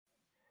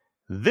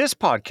This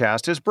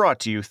podcast is brought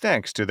to you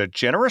thanks to the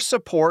generous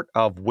support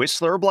of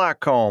Whistler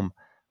Blackcomb,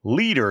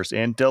 leaders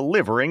in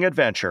delivering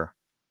adventure.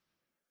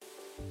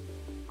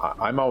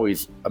 I'm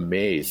always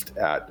amazed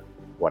at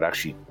what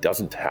actually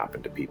doesn't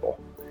happen to people.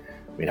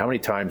 I mean, how many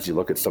times you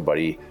look at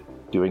somebody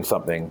doing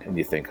something and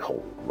you think,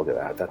 oh, look at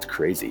that, that's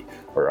crazy.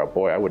 Or, oh,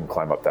 boy, I wouldn't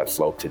climb up that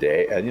slope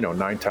today. And,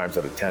 9 times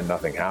out of 10,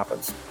 nothing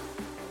happens.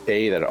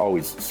 That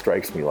always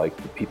strikes me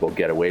like people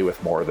get away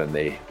with more than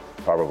they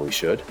probably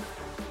should.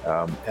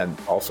 And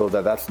also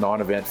that's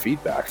non-event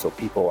feedback. So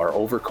people are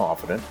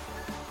overconfident.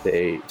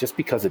 Just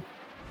because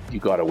you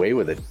got away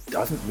with it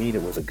doesn't mean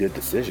it was a good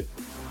decision.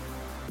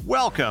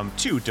 Welcome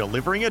to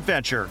Delivering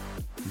Adventure.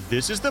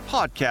 This is the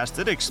podcast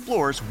that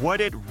explores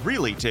what it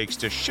really takes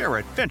to share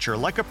adventure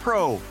like a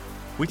pro,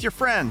 with your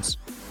friends,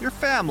 your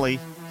family,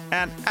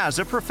 and as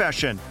a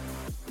profession.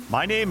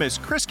 My name is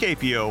Chris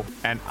Capio,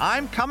 and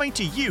I'm coming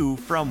to you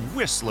from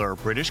Whistler,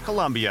 British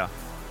Columbia.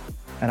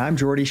 And I'm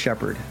Jordy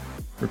Shepard,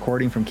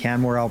 recording from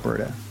Canmore,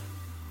 Alberta.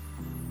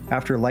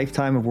 After a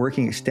lifetime of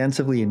working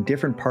extensively in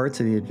different parts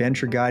of the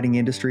adventure guiding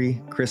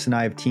industry, Chris and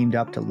I have teamed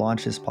up to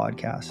launch this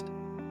podcast.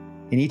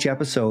 In each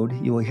episode,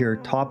 you will hear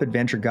top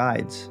adventure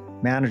guides,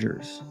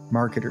 managers,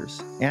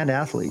 marketers, and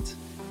athletes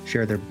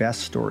share their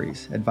best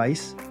stories,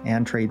 advice,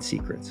 and trade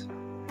secrets.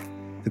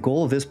 The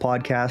goal of this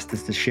podcast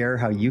is to share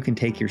how you can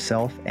take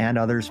yourself and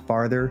others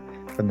farther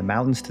from the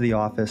mountains to the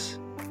office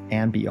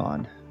and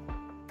beyond.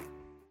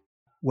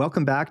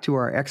 Welcome back to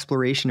our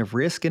exploration of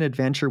risk and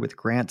adventure with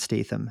Grant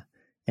Statham.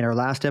 In our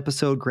last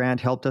episode, Grant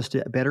helped us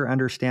to better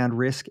understand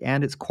risk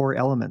and its core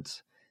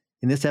elements.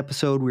 In this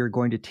episode, we are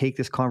going to take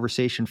this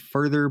conversation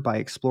further by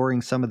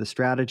exploring some of the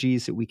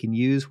strategies that we can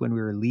use when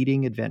we are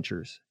leading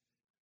adventures.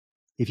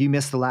 If you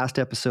missed the last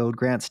episode,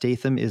 Grant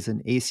Statham is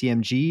an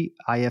ACMG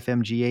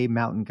IFMGA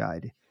mountain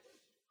guide.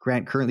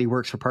 Grant currently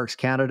works for Parks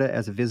Canada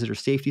as a visitor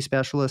safety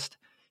specialist,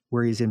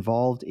 where he's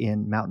involved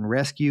in mountain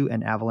rescue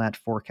and avalanche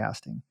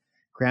forecasting.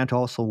 Grant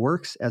also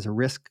works as a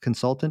risk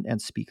consultant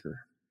and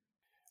speaker.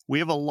 We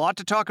have a lot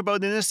to talk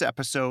about in this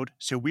episode,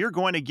 so we're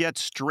going to get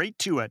straight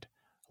to it.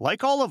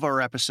 Like all of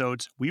our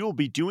episodes, we will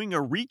be doing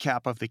a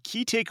recap of the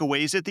key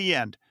takeaways at the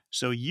end,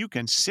 so you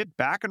can sit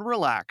back and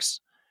relax.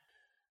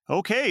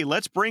 Okay,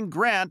 let's bring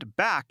Grant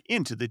back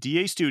into the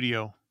DA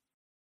studio.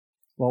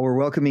 Well, we're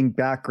welcoming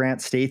back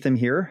Grant Statham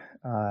here,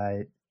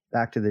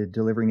 back to the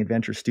Delivering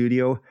Adventure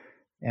studio.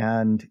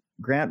 And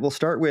Grant, we'll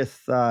start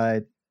with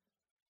there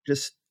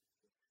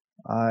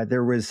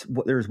was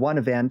one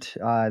event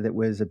that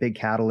was a big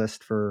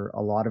catalyst for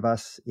a lot of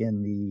us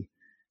in the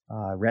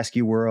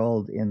rescue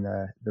world, in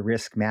the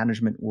risk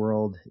management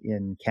world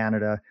in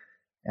Canada.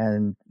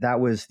 And that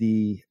was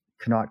the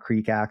Connaught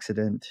Creek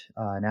accident,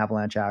 an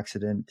avalanche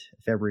accident,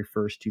 February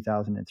 1st,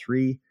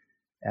 2003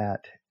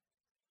 at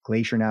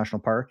Glacier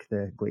National Park,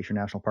 the Glacier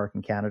National Park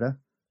in Canada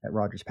at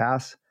Rogers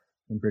Pass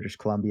in British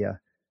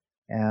Columbia.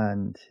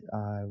 And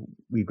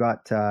we've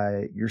got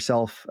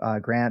yourself,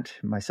 Grant,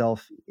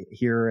 myself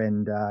here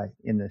and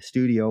in the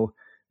studio,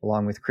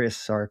 along with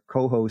Chris, our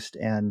co-host,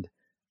 and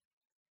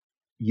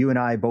you and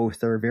I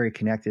both are very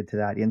connected to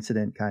that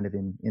incident kind of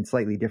in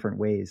slightly different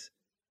ways.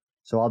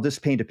 So I'll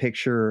just paint a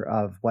picture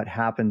of what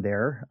happened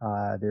there.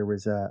 There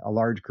was a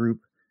large group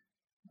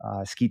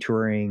ski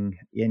touring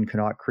in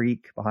Connaught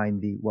Creek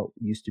behind what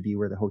used to be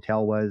where the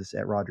hotel was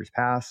at Rogers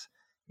Pass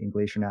in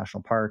Glacier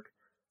National Park,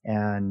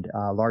 and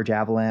a large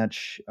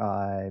avalanche.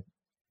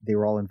 They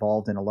were all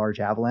involved in a large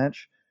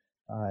avalanche.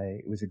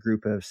 It was a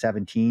group of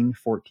 14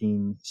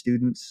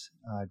 students,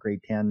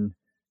 grade 10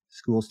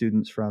 school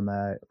students from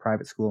a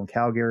private school in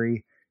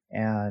Calgary,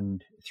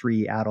 and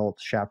 3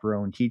 adult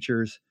chaperone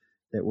teachers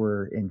that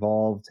were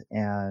involved.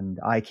 And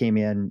I came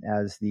in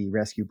as the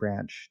rescue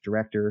branch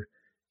director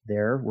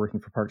there,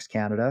 working for Parks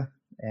Canada.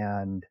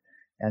 And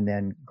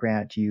then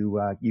Grant, you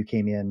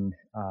came in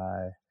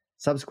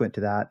subsequent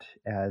to that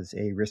as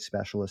a risk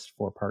specialist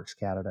for Parks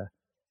Canada.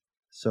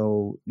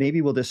 So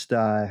maybe we'll just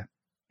talk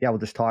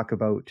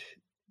about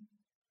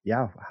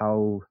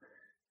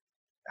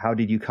how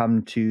did you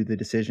come to the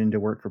decision to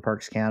work for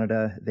Parks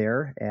Canada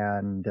there,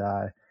 and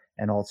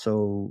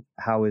also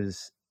how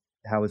is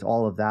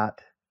all of that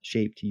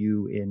shaped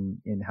you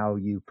in how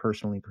you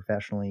personally,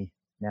 professionally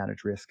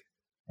manage risk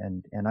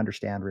and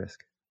understand risk?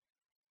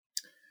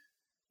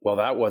 Well,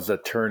 that was a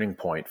turning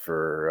point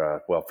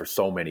for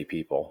so many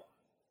people.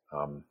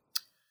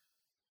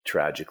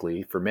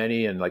 Tragically for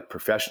many, and like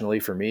professionally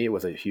for me, it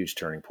was a huge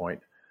turning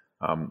point.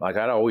 I'd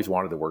always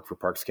wanted to work for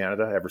Parks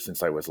Canada ever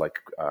since I was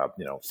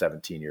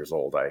 17 years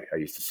old. I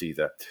used to see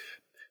the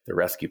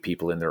rescue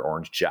people in their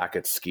orange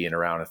jackets skiing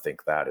around and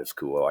think that is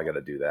cool. I got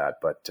to do that,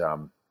 but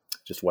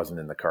just wasn't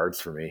in the cards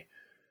for me.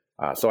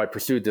 So I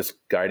pursued this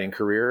guiding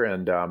career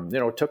and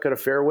took it a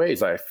fair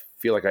ways. I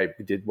feel like I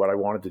did what I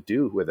wanted to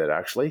do with it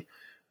actually,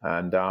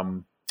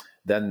 and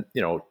then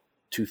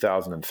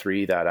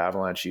 2003 that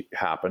avalanche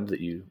happened that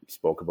you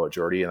spoke about,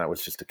 Jordy, and that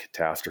was just a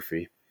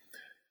catastrophe.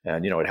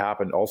 And, it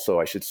happened also,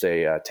 I should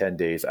say, 10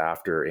 days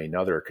after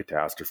another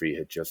catastrophe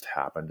had just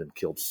happened and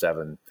killed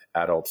 7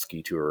 adult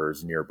ski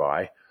tourers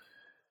nearby.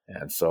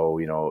 And so,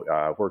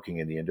 working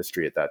in the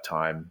industry at that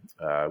time,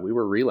 we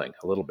were reeling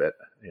a little bit,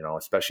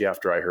 especially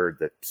after I heard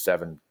that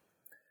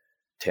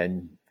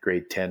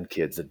grade 10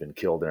 kids had been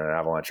killed in an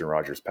avalanche in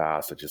Rogers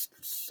Pass.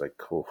 It's like,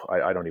 oh,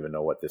 I don't even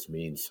know what this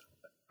means.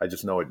 I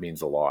just know it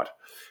means a lot,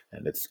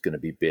 and it's going to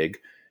be big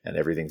and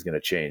everything's going to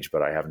change,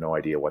 but I have no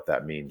idea what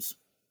that means.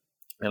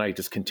 And I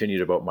just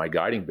continued about my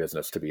guiding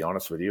business, to be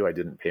honest with you. I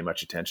didn't pay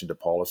much attention to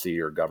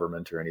policy or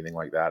government or anything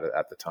like that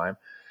at the time.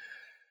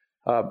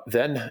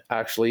 Then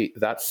actually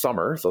that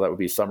summer, so that would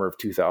be summer of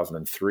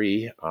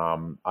 2003,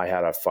 I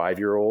had a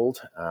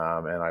 5-year-old,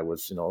 and I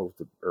was,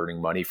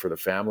 earning money for the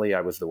family.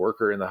 I was the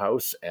worker in the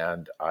house,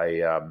 and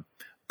I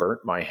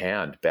burnt my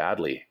hand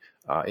badly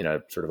in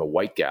a sort of a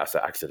white gas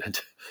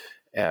accident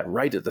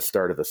right at the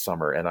start of the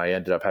summer. And I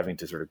ended up having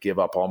to sort of give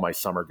up all my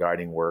summer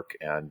guiding work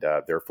and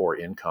therefore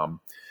income.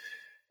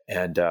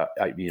 And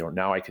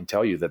now I can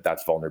tell you that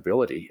that's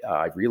vulnerability.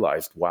 I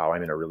realized, wow,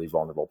 I'm in a really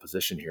vulnerable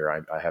position here.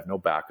 I have no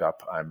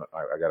backup. I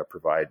got to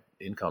provide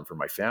income for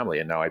my family,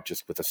 and now I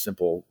just with a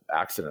simple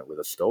accident with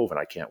a stove, and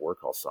I can't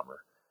work all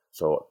summer.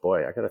 So,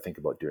 boy, I got to think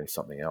about doing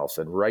something else.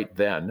 And right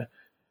then,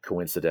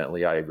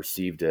 coincidentally, I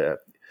received an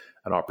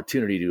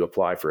opportunity to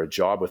apply for a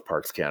job with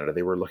Parks Canada.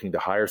 They were looking to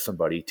hire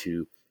somebody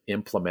to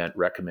implement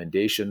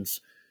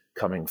recommendations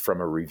coming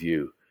from a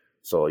review.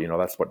 So,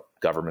 that's what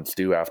governments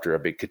do after a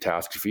big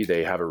catastrophe.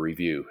 They have a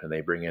review and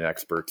they bring in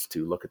experts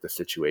to look at the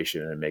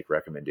situation and make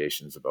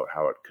recommendations about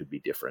how it could be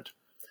different.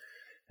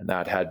 And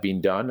that had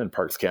been done, and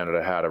Parks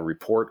Canada had a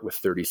report with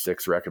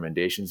 36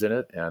 recommendations in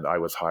it, and I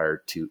was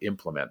hired to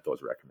implement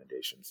those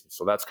recommendations.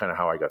 So that's kind of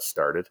how I got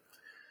started.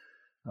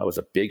 It was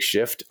a big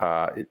shift.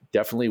 It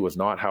definitely was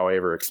not how I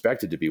ever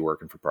expected to be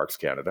working for Parks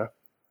Canada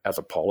as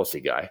a policy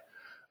guy.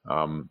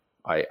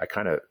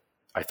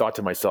 I thought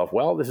to myself,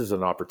 well, this is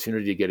an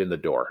opportunity to get in the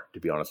door, to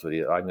be honest with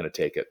you. I'm going to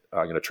take it.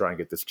 I'm going to try and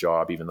get this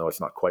job, even though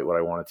it's not quite what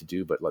I wanted to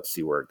do, but let's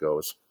see where it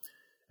goes.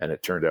 And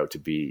it turned out to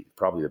be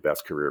probably the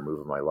best career move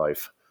of my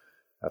life.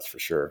 That's for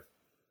sure.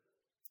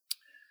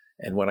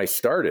 And when I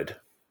started,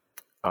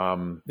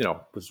 it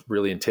was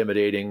really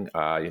intimidating,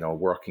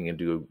 working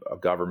into a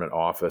government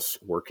office,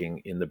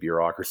 working in the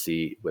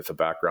bureaucracy with a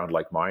background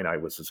like mine. I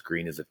was as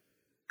green as it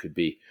could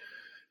be.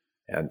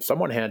 And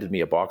someone handed me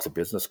a box of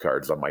business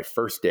cards on my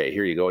first day.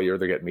 Here you go. They're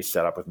getting me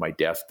set up with my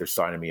desk. They're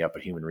signing me up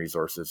at Human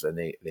Resources. And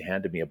they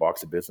handed me a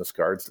box of business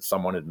cards that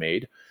someone had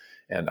made.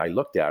 And I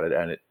looked at it,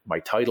 and my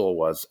title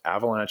was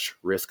Avalanche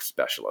Risk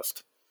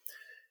Specialist.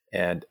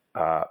 And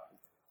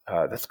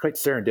that's quite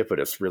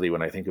serendipitous, really,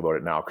 when I think about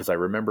it now, because I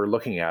remember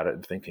looking at it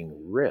and thinking,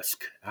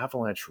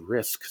 Avalanche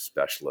Risk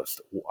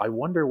Specialist. I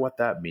wonder what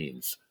that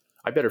means.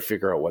 I better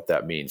figure out what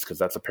that means, because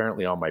that's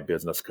apparently on my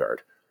business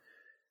card.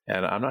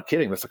 And I'm not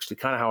kidding. That's actually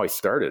kind of how I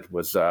started,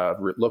 was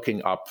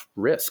looking up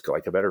risk.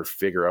 Like, I better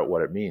figure out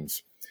what it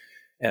means.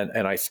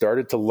 And I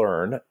started to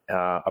learn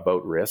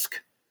about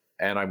risk,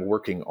 and I'm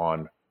working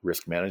on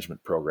risk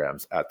management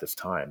programs at this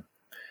time.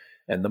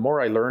 And the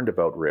more I learned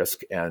about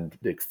risk and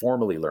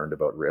formally learned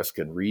about risk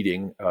and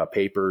reading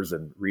papers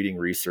and reading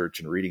research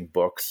and reading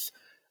books,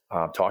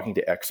 talking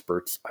to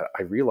experts,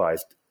 I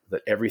realized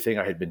that everything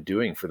I had been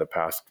doing for the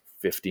past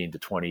 15 to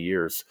 20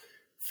 years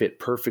fit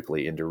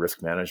perfectly into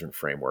risk management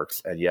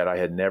frameworks. And yet I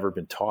had never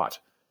been taught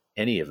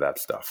any of that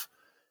stuff.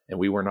 And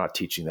we were not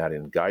teaching that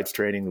in guides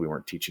training. We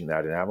weren't teaching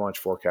that in avalanche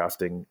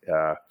forecasting.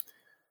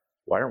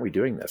 Why aren't we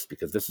doing this?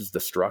 Because this is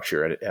the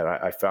structure. And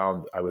I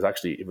found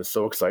it was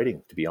so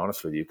exciting, to be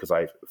honest with you, because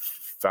I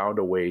found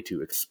a way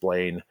to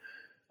explain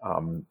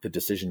the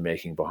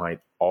decision-making behind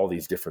all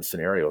these different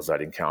scenarios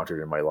I'd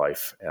encountered in my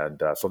life.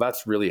 And so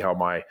that's really how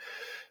my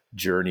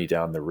journey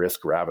down the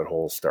risk rabbit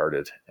hole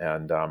started.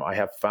 And I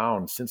have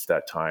found since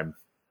that time,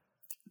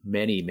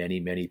 many, many,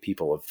 many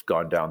people have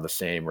gone down the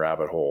same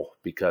rabbit hole,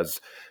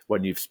 because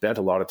when you've spent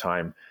a lot of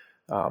time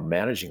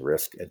managing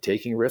risk and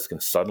taking risk,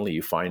 and suddenly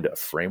you find a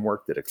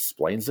framework that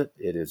explains it,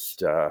 it is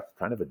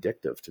kind of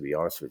addictive, to be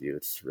honest with you.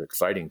 It's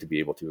exciting to be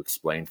able to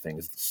explain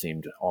things that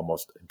seemed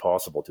almost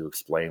impossible to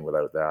explain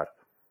without that.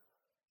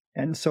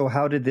 And so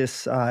how did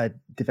this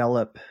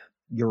develop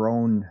your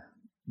own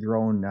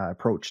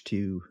approach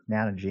to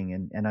managing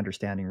and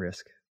understanding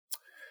risk?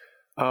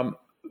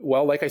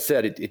 Well, like I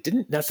said, it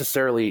didn't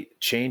necessarily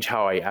change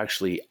how I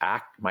actually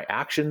act. My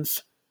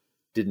actions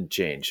didn't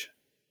change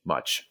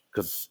much,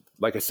 because,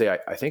 like I say,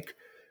 I think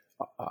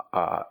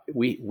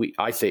we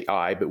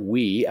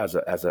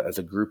as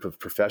a group of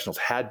professionals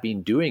had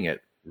been doing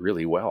it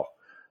really well.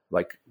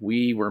 Like,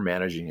 we were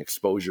managing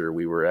exposure,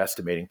 we were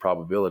estimating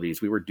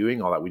probabilities, we were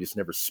doing all that. We just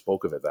never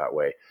spoke of it that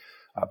way.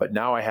 But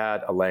now I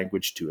had a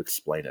language to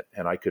explain it,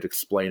 and I could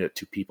explain it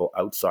to people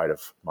outside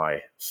of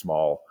my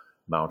small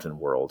mountain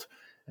world,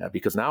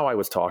 because now I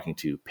was talking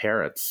to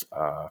parents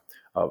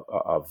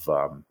of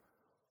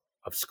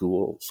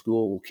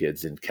school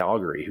kids in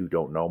Calgary who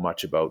don't know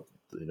much about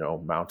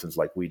mountains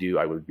like we do.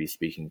 I would be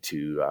speaking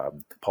to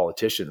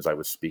politicians. I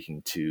was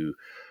speaking to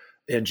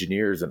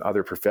engineers and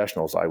other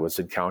professionals. I was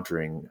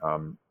encountering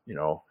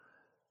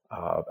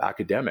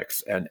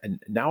academics, and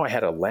now I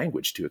had a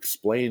language to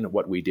explain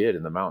what we did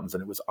in the mountains,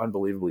 and it was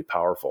unbelievably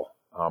powerful.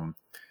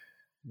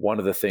 one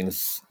of the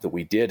things that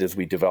we did is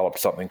we developed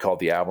something called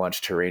the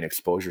Avalanche Terrain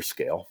Exposure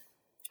Scale,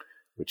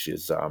 which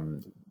is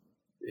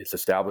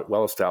it's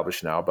well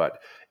established now, but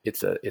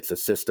it's a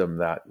system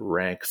that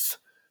ranks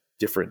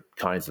different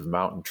kinds of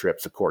mountain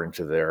trips according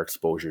to their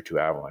exposure to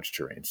avalanche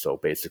terrain. So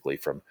basically,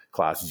 from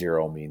class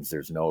 0 means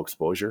there's no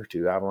exposure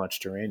to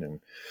avalanche terrain, and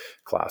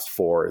class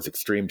 4 is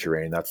extreme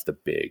terrain. That's the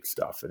big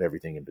stuff, and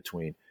everything in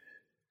between.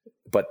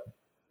 But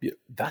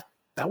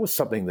that was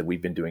something that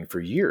we've been doing for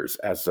years.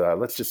 As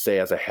let's just say,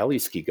 as a heli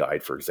ski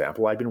guide, for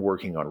example, I've been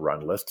working on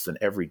run lists, and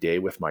every day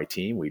with my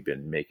team, we've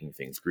been making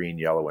things green,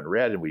 yellow, and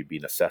red, and we've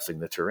been assessing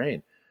the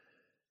terrain.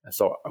 And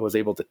so I was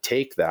able to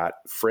take that,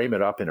 frame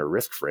it up in a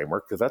risk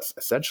framework, because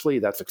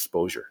that's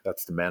exposure.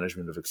 That's the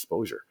management of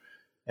exposure,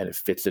 and it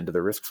fits into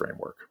the risk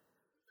framework.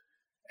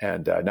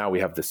 And now we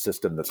have this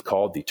system that's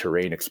called the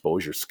Terrain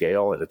Exposure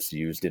Scale, and it's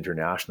used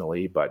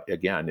internationally. But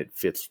again, it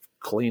fits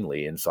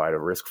cleanly inside a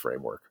risk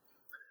framework.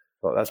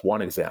 So that's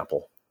one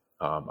example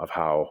of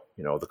how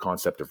the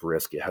concept of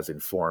risk has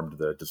informed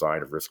the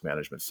design of risk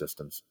management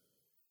systems.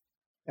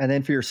 And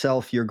then for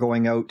yourself, you're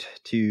going out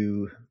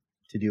to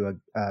do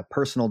a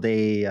personal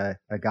day, a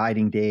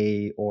guiding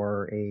day,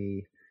 or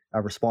a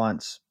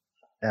response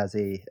as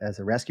a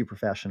rescue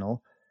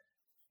professional.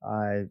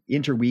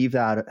 Interweave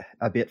that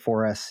a bit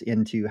for us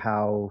into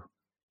how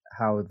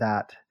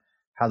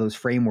those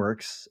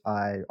frameworks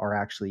are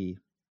actually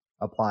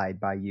applied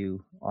by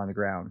you on the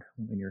ground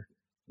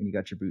when you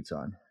got your boots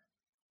on.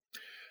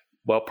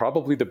 Well,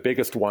 probably the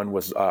biggest one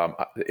was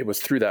it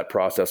was through that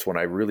process when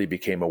I really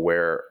became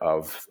aware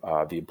of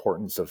the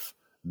importance of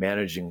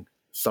managing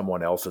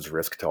someone else's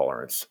risk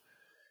tolerance.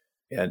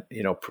 And,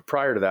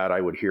 prior to that,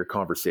 I would hear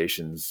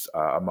conversations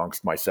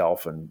amongst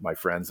myself and my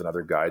friends and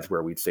other guides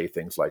where we'd say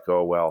things like,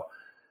 oh, well,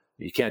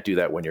 you can't do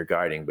that when you're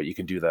guiding, but you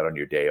can do that on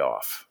your day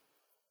off.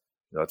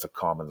 That's a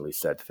commonly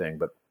said thing.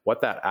 But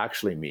what that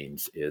actually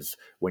means is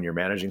when you're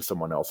managing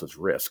someone else's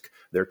risk,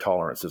 their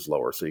tolerance is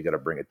lower. So you got to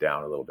bring it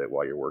down a little bit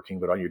while you're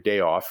working. But on your day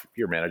off,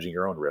 you're managing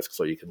your own risk,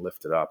 so you can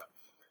lift it up.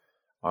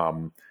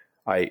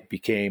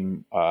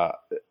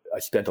 I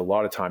spent a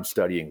lot of time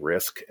studying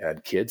risk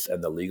and kids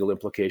and the legal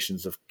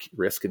implications of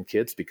risk and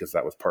kids, because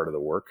that was part of the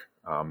work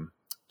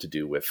to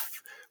do with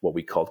what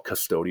we called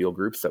custodial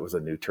groups. That was a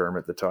new term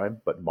at the time,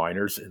 but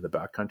minors in the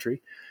backcountry.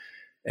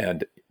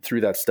 And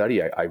through that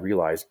study, I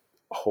realized,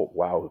 oh,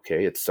 wow,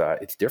 okay, it's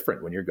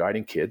different when you're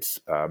guiding kids.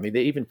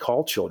 They even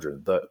call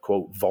children the,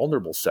 quote,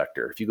 vulnerable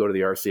sector. If you go to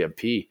the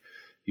RCMP,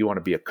 you want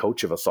to be a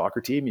coach of a soccer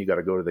team, you got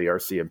to go to the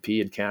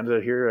RCMP in Canada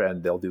here,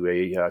 and they'll do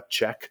a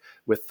check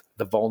with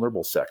the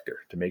vulnerable sector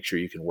to make sure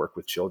you can work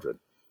with children.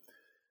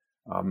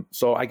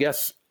 So I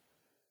guess,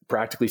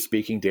 practically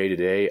speaking, day to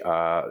day,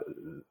 I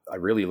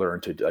really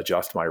learned to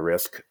adjust my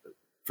risk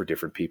for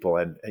different people.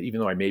 And even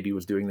though I maybe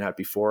was doing that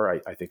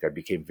before, I think I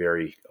became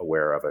very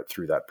aware of it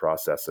through that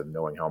process, and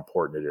knowing how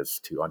important it is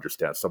to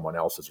understand someone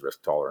else's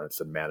risk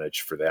tolerance and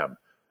manage for them,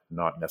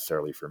 not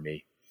necessarily for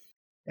me.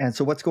 And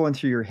so what's going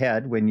through your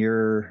head when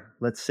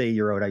let's say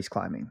you're out ice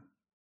climbing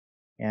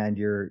and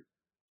you're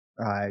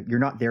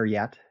not there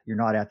yet. You're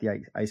not at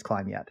the ice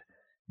climb yet,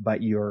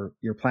 but you're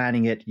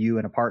planning it. You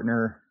and a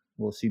partner,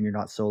 we'll assume you're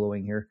not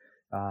soloing here,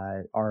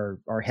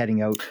 are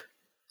heading out.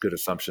 Good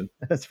assumption.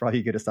 That's probably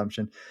a good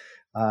assumption.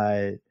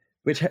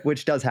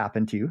 Which does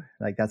happen too.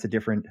 Like, that's a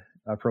different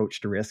approach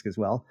to risk as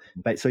well.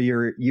 But so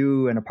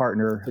you and a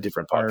partner, a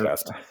different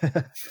podcast.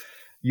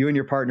 You and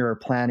your partner are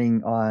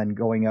planning on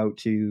going out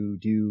to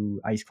do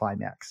Ice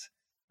Climb X.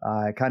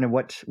 Kind of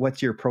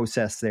what's your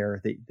process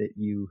there that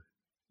you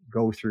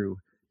go through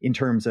in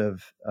terms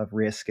of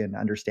risk and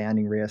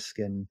understanding risk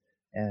and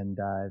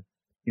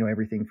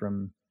everything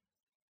from,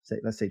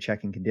 let's say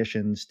checking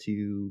conditions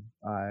to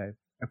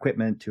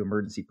equipment to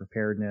emergency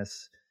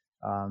preparedness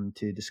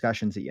to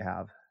discussions that you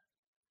have?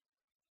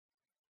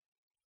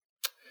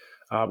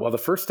 Well, the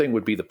first thing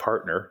would be the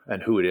partner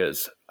and who it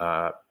is.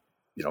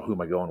 Who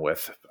am I going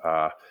with?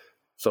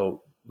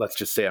 So let's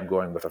just say I'm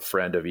going with a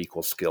friend of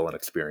equal skill and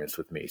experience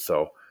with me.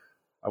 So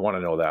I want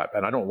to know that.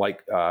 And I don't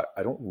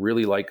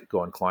really like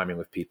going climbing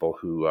with people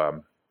who I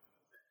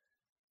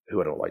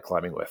don't like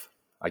climbing with,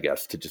 I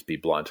guess, to just be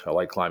blunt. I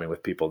like climbing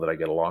with people that I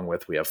get along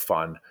with. We have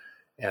fun.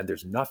 And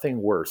there's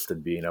nothing worse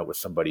than being out with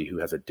somebody who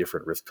has a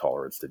different risk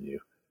tolerance than you.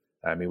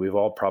 I mean, we've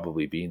all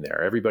probably been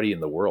there. Everybody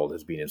in the world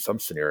has been in some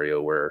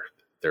scenario where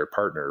their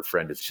partner or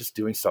friend is just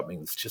doing something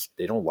that's just,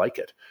 they don't like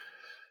it.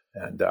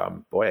 And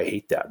boy, I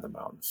hate that in the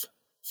mountains.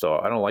 So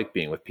I don't like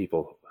being with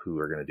people who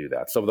are going to do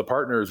that. So the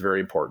partner is very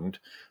important.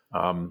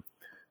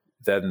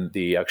 Then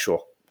the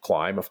actual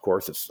climb, of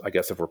course, I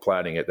guess if we're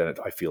planning it, then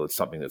I feel it's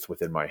something that's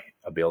within my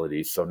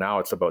abilities. So now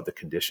it's about the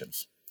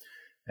conditions.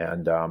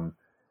 And,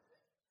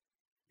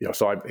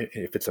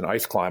 if it's an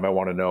ice climb, I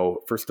want to know,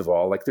 first of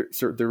all, like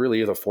there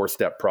really is a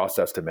 4-step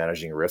process to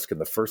managing risk.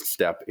 And the first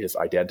step is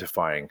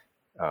identification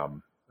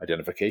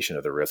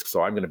of the risk.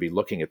 So I'm going to be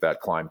looking at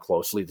that climb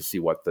closely to see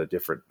what the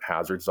different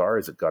hazards are.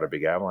 Is it got a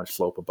big avalanche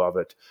slope above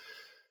it?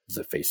 Does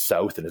it face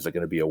south? And is it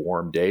going to be a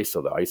warm day,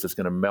 so the ice is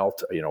going to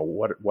melt? I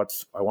want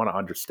to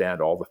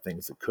understand all the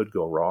things that could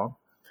go wrong.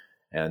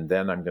 And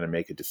then I'm going to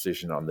make a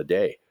decision on the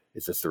day.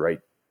 Is this the right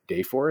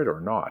day for it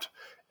or not?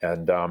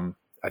 And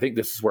I think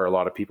this is where a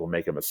lot of people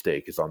make a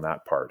mistake, is on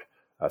that part,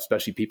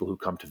 especially people who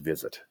come to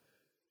visit.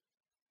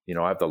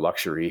 I have the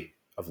luxury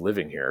of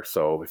living here.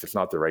 So if it's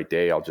not the right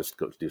day, I'll just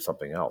go do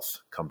something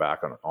else, come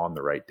back on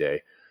the right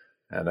day.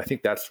 And I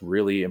think that's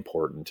really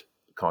important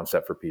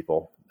concept for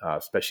people,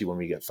 especially when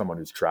we get someone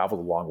who's traveled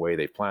a long way,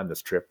 they've planned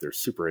this trip, they're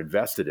super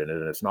invested in it,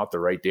 and it's not the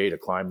right day to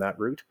climb that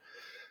route.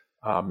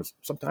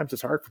 Sometimes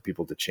it's hard for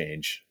people to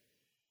change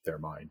their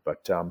mind,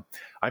 but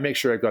I make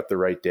sure I've got the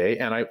right day.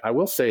 And I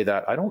will say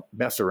that I don't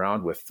mess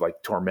around with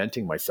like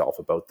tormenting myself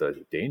about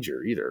the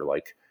danger either.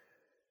 Like,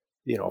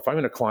 if I'm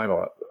going to climb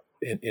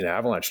in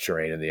avalanche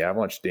terrain and the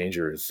avalanche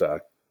danger is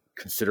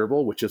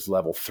considerable, which is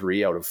level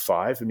 3 out of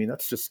 5, I mean,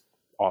 that's just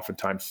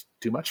oftentimes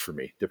too much for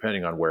me,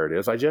 depending on where it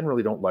is. I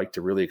generally don't like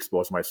to really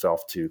expose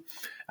myself to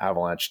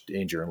avalanche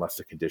danger unless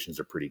the conditions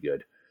are pretty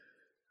good.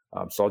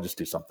 So I'll just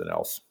do something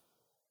else.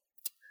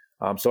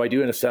 So I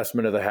do an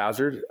assessment of the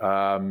hazard.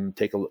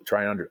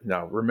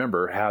 Now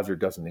remember, hazard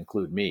doesn't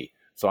include me.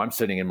 So I'm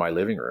sitting in my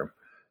living room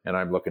and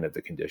I'm looking at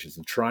the conditions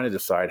and trying to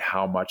decide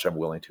how much I'm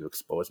willing to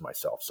expose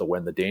myself. So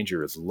when the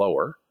danger is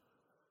lower,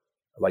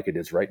 like it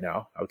is right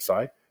now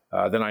outside,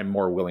 then I'm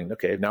more willing.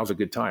 Okay, now's a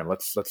good time.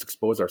 Let's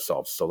expose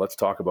ourselves. So let's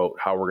talk about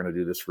how we're going to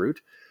do this route.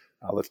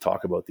 Let's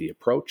talk about the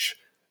approach.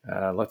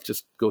 Let's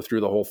just go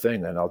through the whole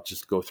thing, and I'll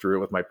just go through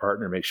it with my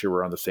partner, make sure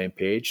we're on the same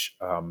page.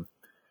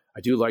 I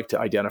do like to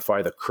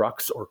identify the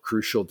crux or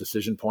crucial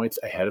decision points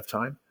ahead of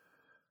time,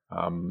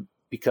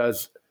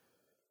 because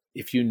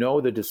if you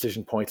know the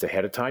decision points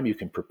ahead of time, you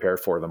can prepare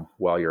for them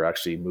while you're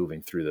actually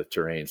moving through the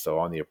terrain. So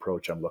on the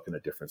approach, I'm looking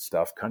at different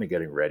stuff, kind of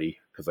getting ready,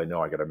 because I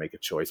know I got to make a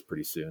choice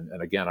pretty soon.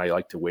 And again, I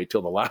like to wait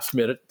till the last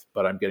minute,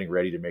 but I'm getting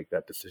ready to make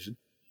that decision.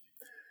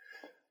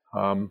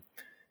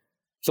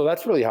 So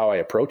that's really how I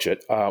approach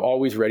it.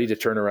 Always ready to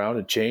turn around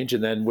and change.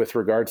 And then with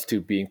regards to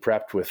being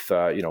prepped with,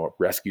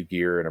 rescue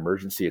gear and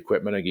emergency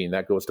equipment, again,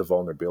 that goes to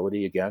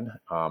vulnerability again.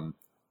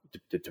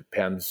 It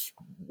depends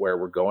where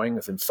we're going.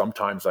 And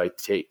sometimes I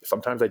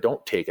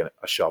don't take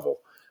a shovel.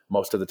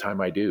 Most of the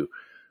time I do.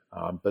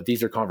 But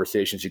these are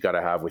conversations you got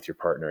to have with your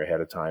partner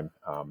ahead of time.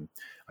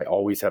 I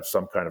always have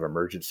some kind of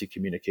emergency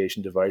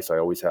communication device. I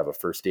always have a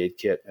first aid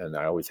kit, and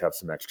I always have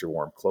some extra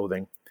warm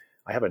clothing.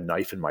 I have a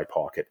knife in my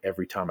pocket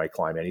every time I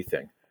climb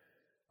anything.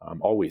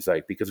 Always,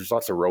 because there's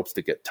lots of ropes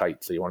that get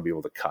tight, so you want to be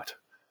able to cut.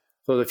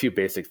 So there's a few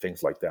basic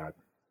things like that.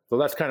 So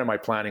that's kind of my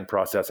planning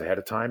process ahead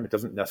of time. It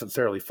doesn't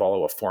necessarily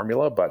follow a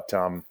formula, but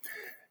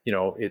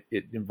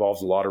it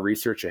involves a lot of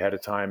research ahead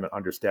of time and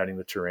understanding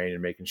the terrain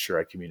and making sure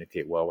I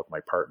communicate well with my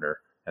partner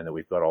and that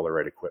we've got all the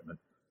right equipment.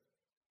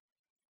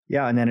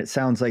 Yeah, and then it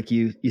sounds like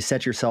you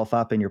set yourself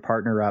up and your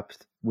partner up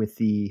with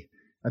the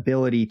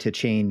ability to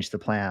change the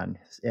plan.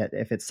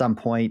 If at some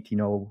point,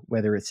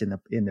 whether it's in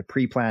the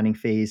pre-planning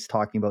phase,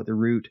 talking about the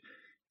route,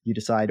 you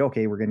decide,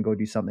 okay, we're going to go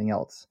do something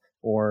else,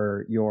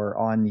 or you're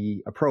on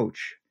the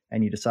approach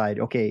and you decide,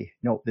 okay,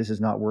 no, this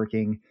is not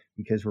working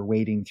because we're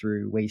wading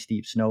through way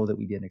steep snow that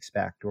we didn't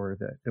expect, or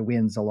the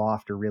winds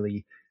aloft are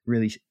really,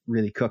 really,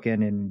 really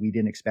cooking and we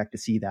didn't expect to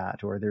see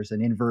that, or there's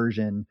an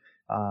inversion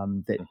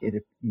and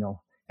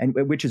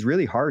which is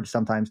really hard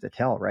sometimes to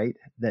tell, right?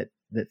 That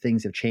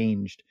things have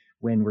changed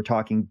when we're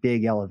talking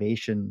big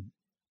elevation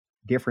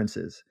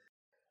differences.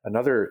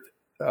 Another,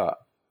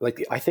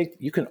 I think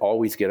you can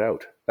always get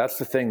out. That's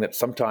the thing that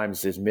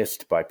sometimes is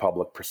missed by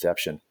public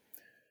perception.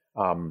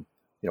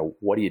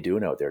 What are you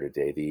doing out there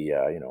today?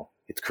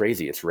 It's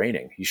crazy. It's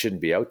raining. You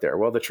shouldn't be out there.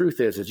 Well, the truth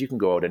is you can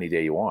go out any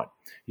day you want.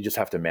 You just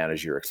have to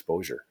manage your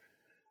exposure.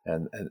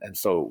 And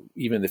so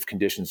even if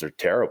conditions are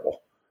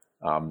terrible,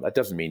 that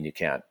doesn't mean you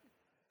can't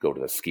go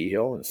to the ski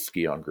hill and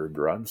ski on groomed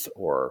runs,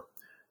 or,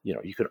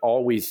 you can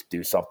always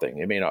do something.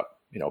 It may not,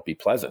 be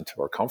pleasant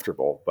or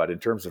comfortable, but in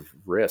terms of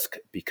risk,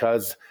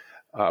 because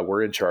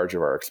we're in charge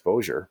of our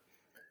exposure,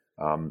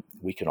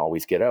 we can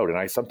always get out. And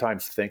I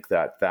sometimes think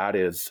that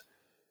is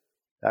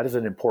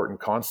an important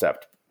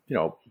concept.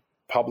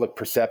 Public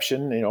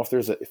perception. If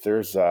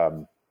there's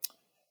an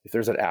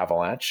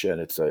avalanche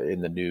and it's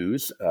in the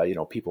news,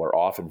 people are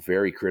often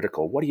very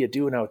critical. What are you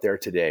doing out there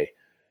today?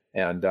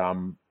 And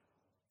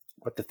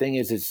but the thing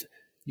is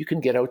you can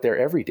get out there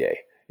every day.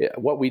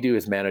 What we do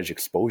is manage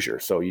exposure.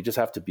 So you just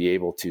have to be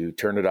able to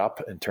turn it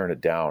up and turn it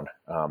down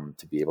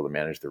to be able to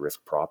manage the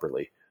risk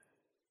properly.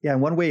 Yeah,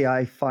 and one way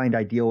I find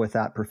I deal with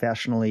that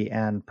professionally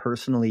and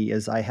personally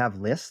is I have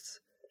lists,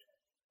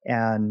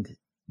 and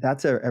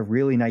that's a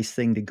really nice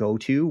thing to go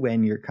to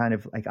when you're kind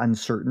of like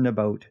uncertain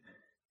about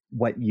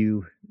what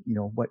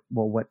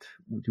what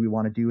do we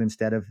want to do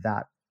instead of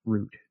that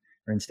route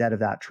or instead of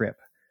that trip,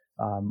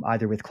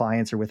 either with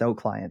clients or without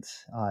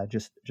clients,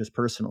 just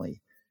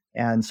personally.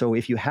 And so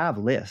if you have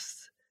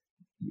lists,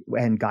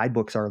 and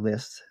guidebooks are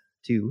lists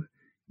too,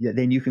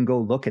 then you can go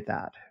look at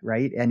that,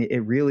 right? And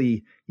it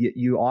really,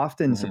 you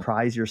often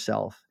surprise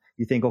yourself.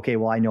 You think, okay,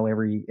 well, I know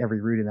every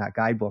route in that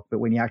guidebook, but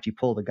when you actually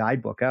pull the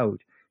guidebook out,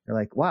 you're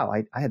like, wow,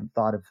 I hadn't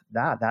thought of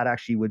that. That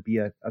actually would be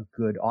a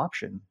good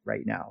option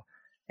right now.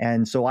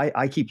 And so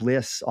I keep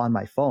lists on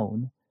my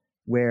phone,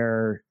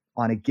 where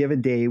on a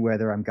given day,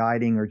 whether I'm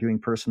guiding or doing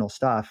personal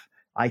stuff,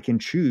 I can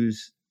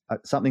choose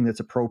something that's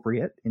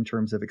appropriate in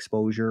terms of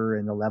exposure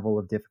and the level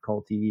of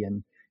difficulty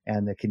and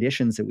the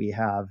conditions that we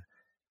have.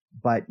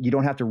 But you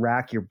don't have to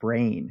rack your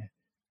brain,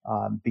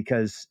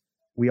 because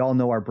we all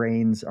know our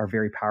brains are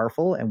very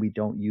powerful and we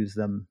don't use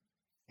them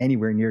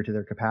anywhere near to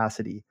their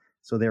capacity.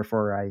 So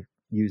therefore, I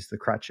use the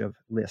crutch of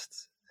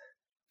lists.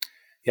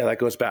 Yeah, that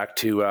goes back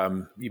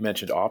to, you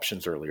mentioned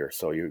options earlier.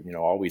 So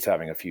always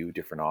having a few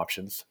different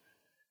options.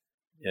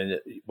 And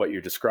what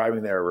you're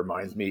describing there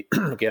reminds me,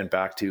 again,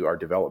 back to our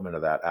development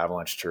of that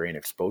avalanche terrain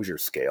exposure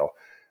scale.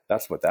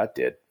 That's what that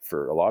did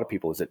for a lot of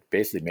people, is it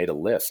basically made a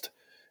list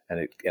and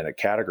it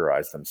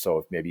categorized them. So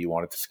if maybe you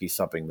wanted to ski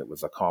something that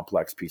was a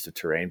complex piece of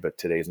terrain, but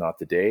today's not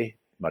the day,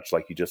 much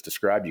like you just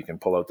described, you can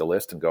pull out the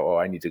list and go, oh,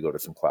 I need to go to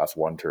some class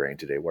 1 terrain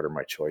today. What are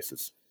my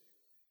choices?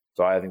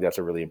 So I think that's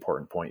a really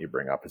important point you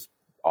bring up, is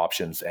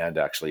options and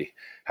actually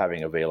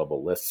having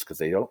available lists, because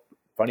they don't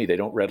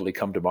readily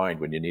come to mind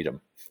when you need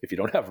them if you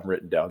don't have them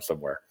written down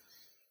somewhere.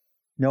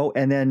 No,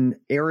 and then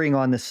erring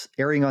on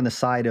the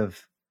side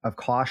of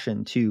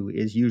caution too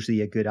is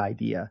usually a good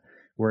idea.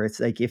 Where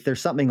it's like, if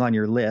there's something on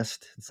your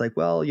list, it's like,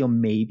 well,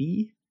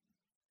 maybe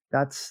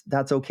that's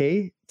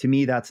okay. To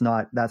me, that's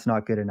not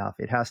good enough.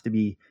 It has to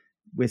be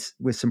with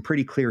some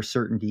pretty clear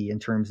certainty in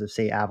terms of,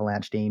 say,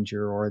 avalanche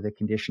danger or the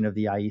condition of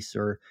the ice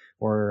or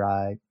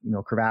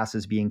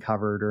crevasses being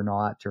covered or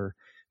not, or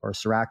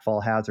serac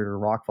fall hazard or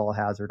rock fall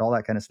hazard, all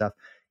that kind of stuff.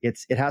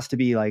 It has to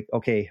be like,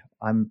 okay,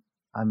 I'm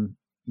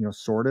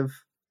sort of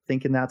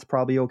thinking that's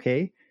probably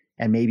okay,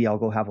 and maybe I'll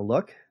go have a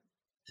look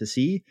to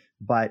see.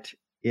 But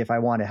if I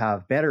want to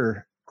have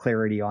better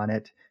clarity on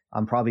it,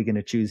 I'm probably going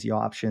to choose the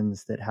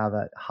options that have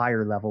a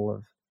higher level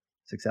of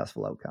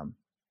successful outcome.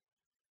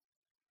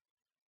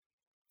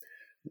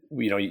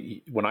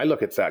 When I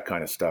look at that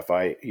kind of stuff,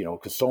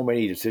 because so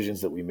many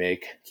decisions that we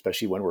make,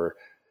 especially when we're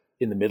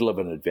in the middle of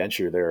an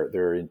adventure,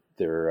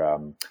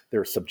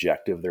 they're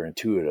subjective, they're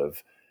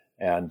intuitive,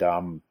 and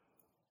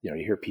you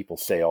hear people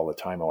say all the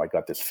time, "Oh, I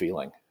got this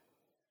feeling."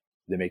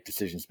 They make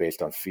decisions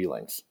based on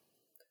feelings,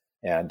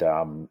 and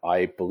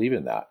I believe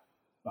in that.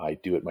 I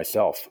do it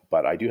myself,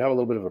 but I do have a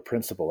little bit of a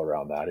principle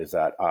around that, is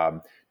that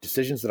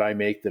decisions that I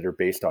make that are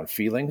based on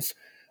feelings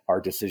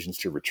are decisions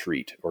to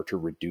retreat or to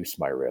reduce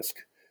my risk.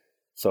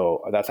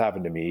 So that's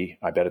happened to me.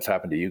 I bet it's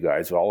happened to you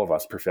guys. All of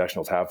us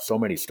professionals have so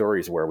many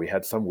stories where we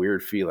had some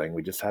weird feeling.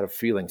 We just had a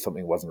feeling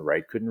something wasn't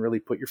right. Couldn't really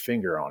put your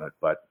finger on it,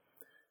 but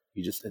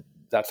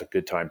that's a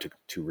good time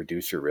to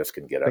reduce your risk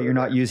and get out. But you're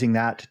not using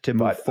that to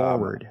move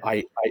forward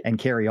and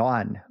carry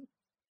on.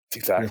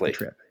 Exactly. With the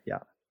trip. Yeah.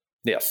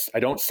 Yes. I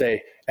don't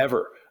say,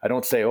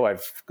 oh,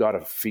 I've got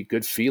a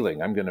good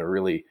feeling, I'm going to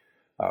really,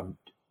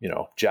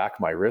 jack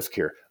my risk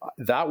here.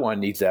 That one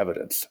needs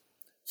evidence.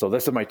 So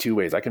this are my two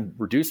ways. I can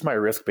reduce my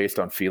risk based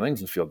on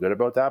feelings and feel good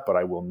about that, but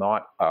I will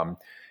not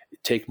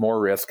take more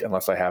risk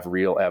unless I have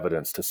real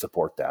evidence to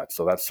support that.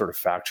 So that's sort of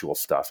factual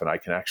stuff. And I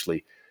can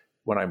actually,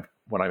 when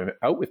I'm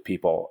out with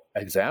people,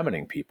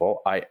 examining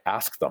people, I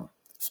ask them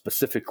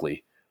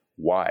specifically,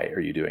 why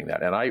are you doing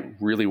that? And I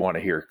really want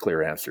to hear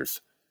clear answers.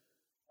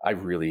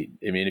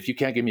 If you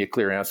can't give me a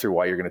clear answer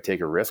why you're going to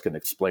take a risk and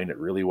explain it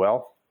really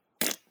well,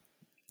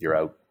 you're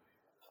out.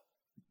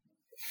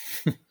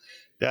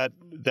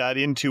 That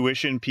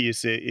intuition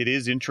piece, it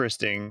is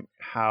interesting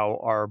how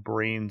our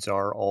brains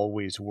are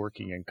always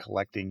working and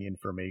collecting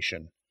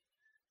information.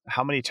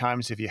 How many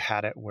times have you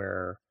had it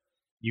where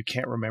you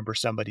can't remember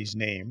somebody's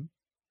name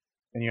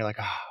and you're like,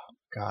 oh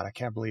God, I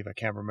can't believe I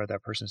can't remember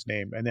that person's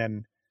name. And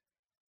then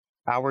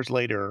hours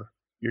later,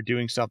 you're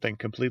doing something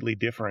completely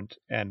different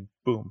and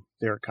boom,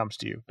 there it comes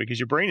to you, because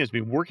your brain has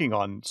been working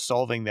on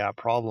solving that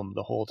problem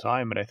the whole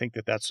time. And I think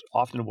that that's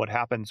often what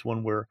happens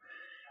when we're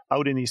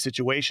out in these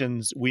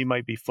situations. We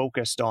might be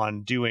focused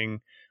on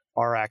doing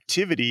our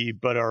activity,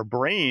 but our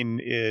brain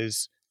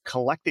is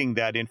collecting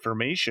that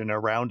information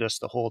around us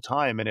the whole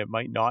time. And it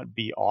might not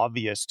be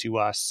obvious to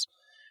us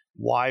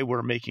why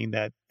we're making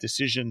that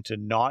decision to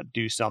not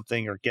do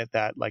something, or get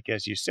that, like,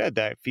 as you said,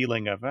 that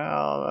feeling of,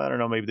 well, I don't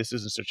know, maybe this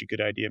isn't such a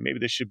good idea. Maybe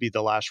this should be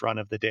the last run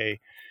of the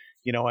day,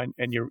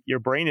 and your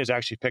brain has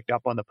actually picked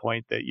up on the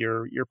point that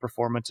your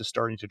performance is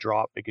starting to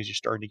drop because you're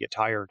starting to get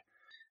tired.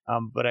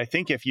 But I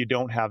think if you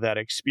don't have that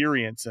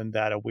experience and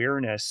that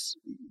awareness,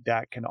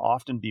 that can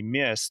often be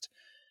missed.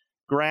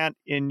 Grant,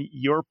 in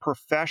your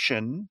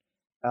profession,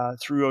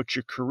 throughout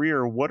your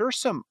career, what are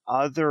some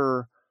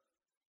other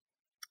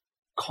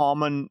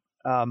common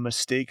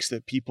mistakes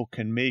that people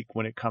can make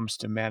when it comes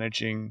to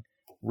managing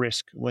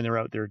risk when they're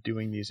out there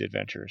doing these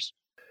adventures?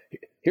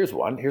 Here's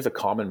one. Here's a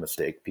common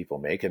mistake people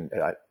make. And,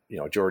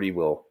 Jordy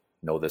will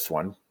know this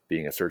one,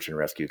 being a search and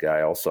rescue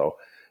guy also.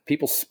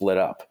 People split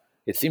up.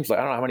 It seems like,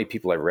 I don't know how many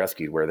people I've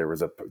rescued where there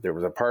was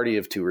a party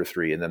of 2 or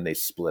 3 and then they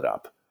split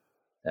up.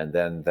 And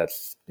then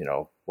that's,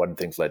 one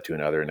thing's led to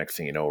another. Next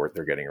thing you know,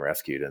 they're getting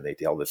rescued and they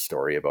tell this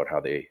story about how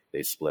they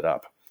split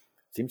up.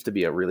 It seems to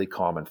be a really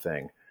common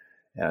thing.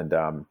 And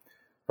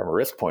from a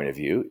risk point of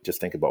view,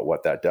 just think about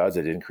what that does.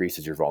 It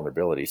increases your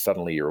vulnerability.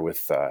 Suddenly you're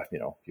with,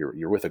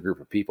 you're with a group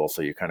of people.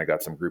 So you kind of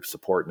got some group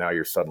support. Now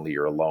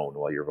you're alone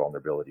while your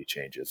vulnerability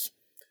changes.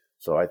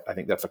 So I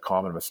think that's a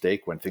common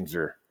mistake when things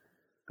are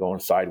going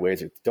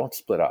sideways. Don't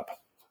split up,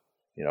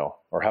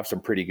 or have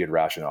some pretty good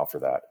rationale for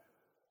that.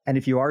 And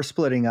if you are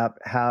splitting up,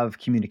 have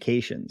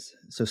communications.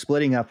 So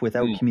splitting up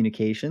without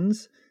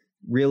communications,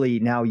 really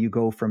now you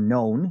go from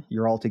known,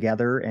 you're all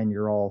together and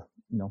you're all,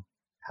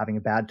 having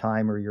a bad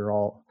time, or you're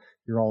all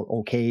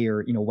okay,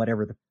 or,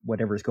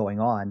 whatever is going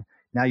on.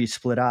 Now you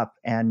split up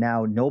and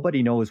now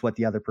nobody knows what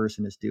the other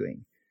person is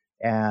doing.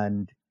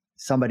 And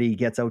somebody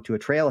gets out to a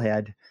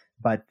trailhead,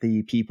 but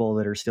the people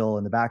that are still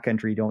in the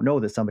backcountry don't know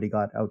that somebody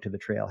got out to the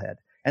trailhead.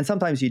 And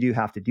sometimes you do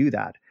have to do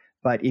that.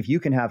 But if you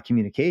can have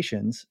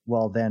communications,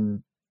 well,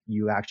 then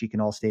you actually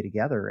can all stay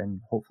together and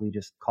hopefully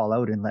just call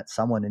out and let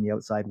someone in the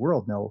outside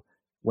world know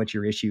what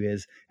your issue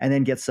is, and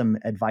then get some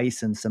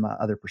advice and some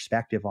other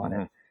perspective on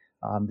it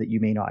that you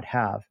may not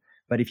have.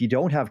 But if you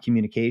don't have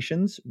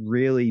communications,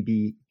 really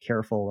be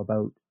careful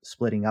about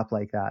splitting up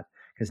like that.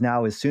 Because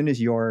now, as soon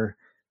as you're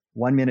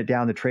 1 minute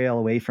down the trail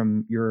away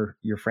from your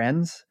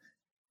friends,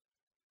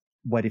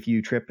 what if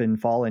you trip and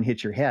fall and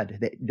hit your head?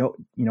 They don't,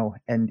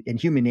 and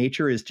human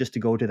nature is just to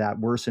go to that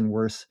worse and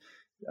worse.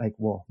 Like,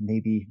 well,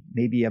 maybe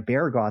a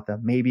bear got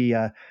them. Maybe,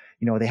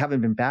 they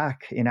haven't been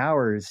back in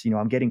hours.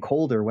 I'm getting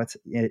colder.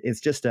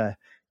 It's just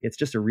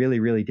a really,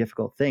 really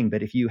difficult thing.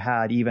 But if you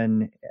had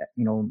even,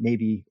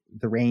 maybe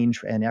the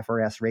range and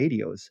FRS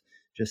radios,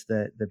 just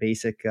the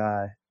basic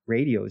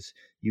radios,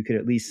 you could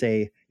at least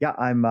say, yeah,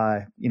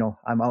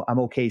 I'm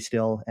okay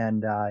still.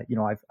 And,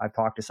 I've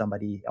talked to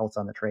somebody else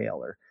on the trail,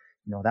 or,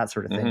 that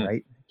sort of thing,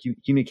 right?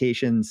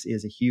 Communications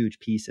is a huge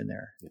piece in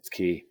there. It's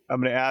key.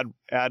 I'm going to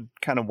add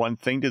kind of one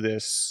thing to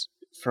this.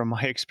 From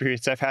my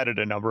experience, I've had it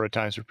a number of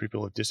times where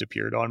people have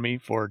disappeared on me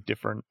for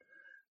different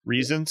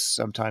reasons.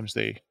 Sometimes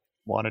they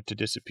wanted to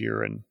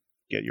disappear and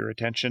get your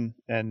attention,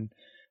 and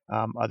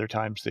other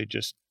times they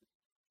just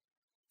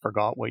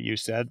forgot what you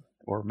said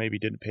or maybe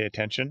didn't pay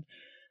attention.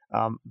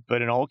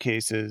 But in all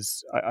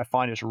cases, I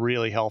find it's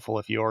really helpful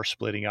if you're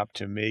splitting up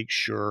to make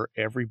sure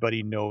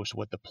everybody knows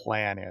what the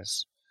plan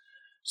is.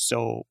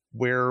 So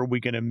where are we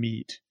going to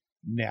meet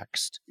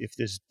next? If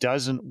this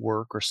doesn't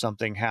work or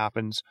something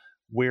happens,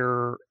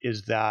 where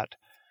is that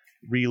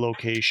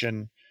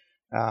relocation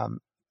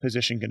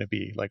position going to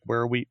be? Like, where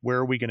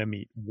are we going to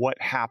meet?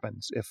 What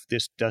happens if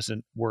this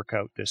doesn't work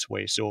out this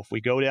way? So if we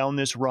go down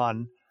this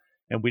run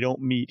and we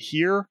don't meet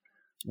here,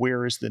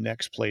 where is the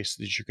next place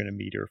that you're going to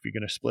meet? Or if you're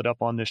going to split up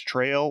on this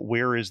trail,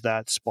 where is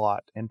that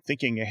spot? And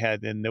thinking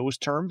ahead in those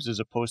terms, as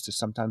opposed to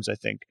sometimes I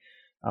think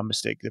a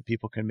mistake that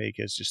people can make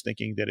is just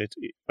thinking that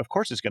of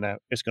course it's going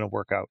to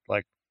work out.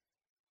 Like,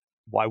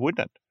 why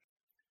wouldn't it?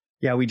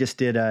 Yeah, we just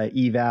did a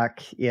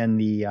evac in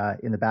the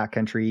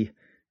backcountry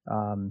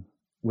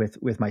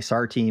with my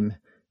SAR team,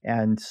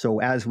 and so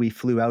as we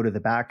flew out of the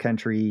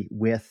backcountry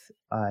with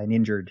an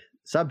injured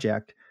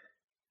subject,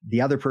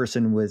 the other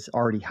person was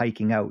already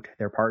hiking out,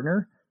 their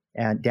partner,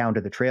 and down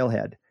to the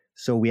trailhead.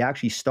 So we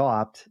actually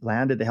stopped,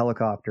 landed the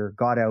helicopter,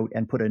 got out,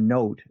 and put a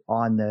note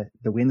on the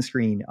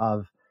windscreen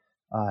of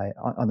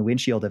on the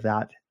windshield of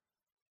that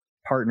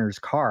partner's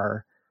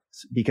car,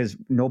 because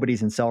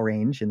nobody's in cell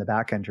range in the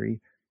backcountry,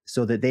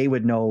 so that they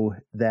would know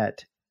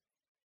that,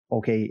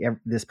 okay,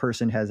 this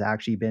person has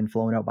actually been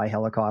flown out by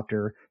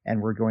helicopter,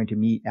 and we're going to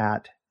meet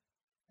at,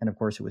 and of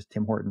course it was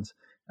Tim Hortons.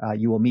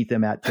 You will meet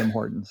them at Tim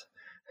Hortons.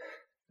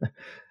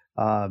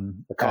 A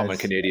common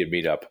Canadian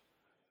meetup.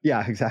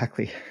 Yeah,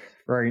 exactly.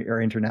 For our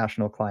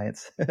international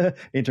clients,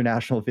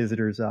 international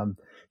visitors.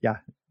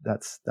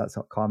 That's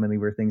commonly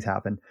where things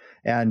happen.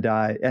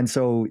 And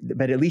so,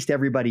 but at least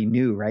everybody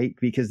knew, right?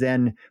 Because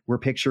then we're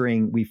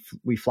picturing,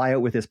 we fly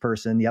out with this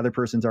person, the other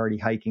person's already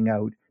hiking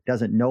out,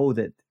 doesn't know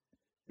that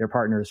their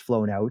partner has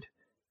flown out,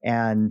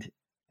 and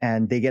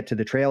they get to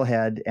the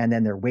trailhead, and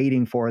then they're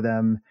waiting for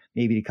them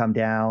maybe to come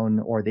down,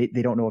 or they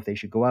don't know if they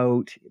should go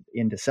out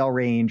into cell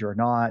range or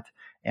not.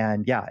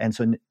 And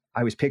so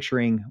I was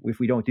picturing, if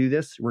we don't do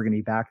this, we're going to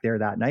be back there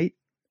that night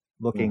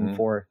looking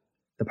for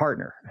the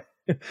partner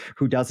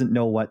who doesn't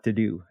know what to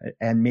do,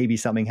 and maybe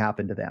something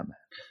happened to them.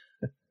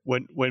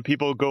 When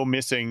people go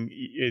missing,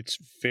 it's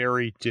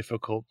very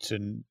difficult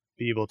to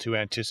be able to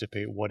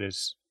anticipate what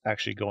is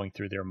actually going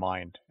through their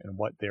mind and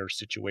what their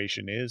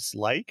situation is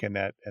like, and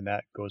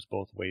that goes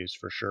both ways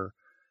for sure.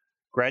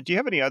 Grant, do you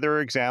have any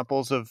other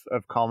examples of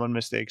common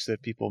mistakes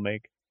that people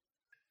make?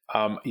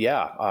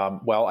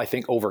 Well, I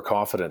think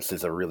overconfidence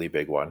is a really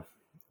big one.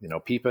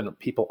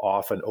 People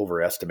often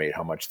overestimate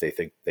how much they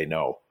think they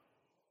know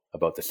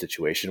about the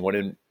situation, when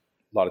in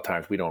a lot of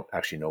times we don't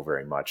actually know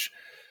very much.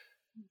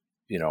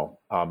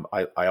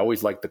 I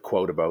always like the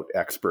quote about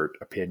expert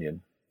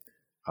opinion,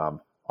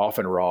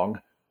 often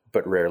wrong,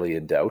 but rarely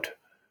in doubt.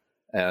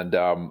 And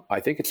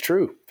I think it's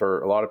true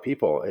for a lot of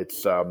people.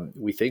 It's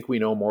we think we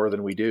know more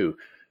than we do.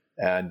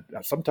 And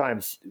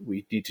sometimes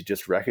we need to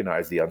just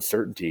recognize the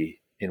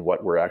uncertainty in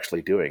what we're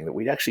actually doing, that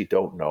we actually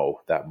don't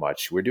know that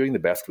much. We're doing the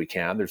best we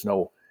can.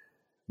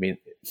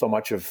 So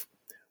much of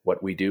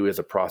What we do is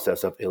a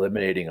process of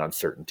eliminating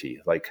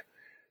uncertainty. Like,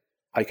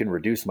 I can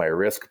reduce my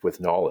risk with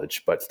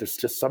knowledge, but there's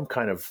just some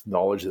kind of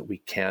knowledge that we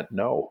can't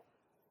know.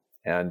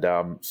 And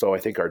so I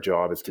think our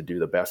job is to do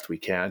the best we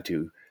can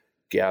to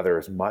gather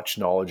as much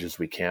knowledge as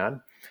we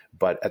can.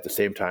 But at the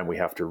same time, we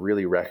have to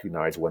really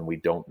recognize when we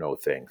don't know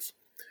things.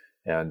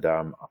 And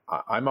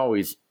I'm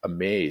always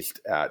amazed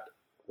at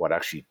what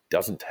actually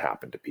doesn't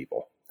happen to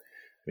people.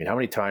 I mean, how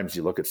many times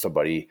you look at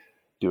somebody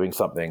doing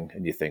something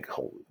and you think,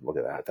 oh, look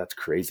at that, that's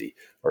crazy.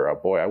 Or, oh,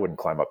 boy, I wouldn't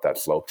climb up that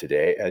slope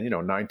today. And,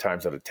 9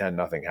 times out of 10,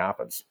 nothing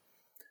happens.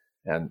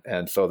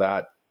 And so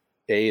that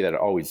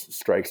always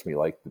strikes me,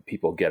 like,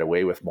 people get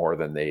away with more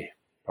than they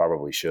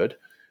probably should.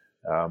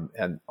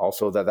 And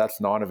also that's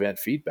non-event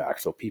feedback.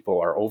 So people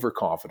are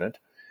overconfident.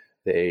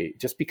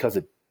 Just because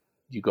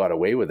you got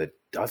away with it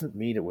doesn't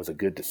mean it was a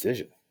good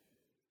decision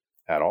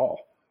at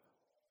all.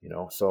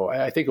 So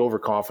I think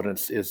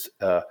overconfidence is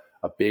a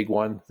big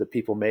one that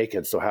people make.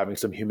 And so having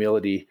some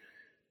humility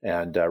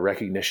and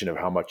recognition of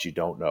how much you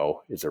don't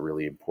know is a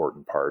really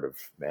important part of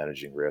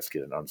managing risk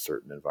in an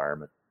uncertain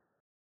environment.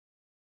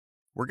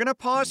 We're going to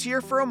pause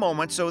here for a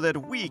moment so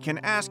that we can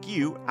ask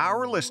you,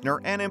 our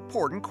listener, an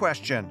important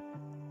question.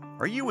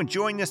 Are you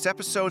enjoying this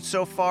episode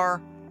so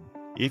far?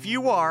 If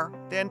you are,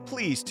 then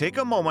please take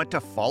a moment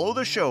to follow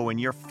the show in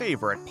your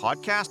favorite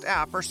podcast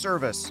app or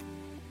service.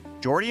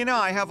 Jordy and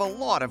I have a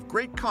lot of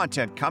great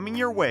content coming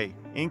your way,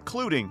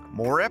 including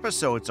more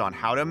episodes on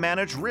how to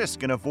manage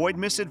risk and avoid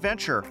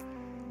misadventure,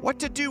 what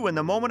to do in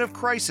the moment of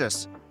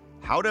crisis,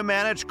 how to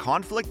manage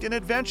conflict in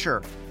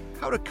adventure,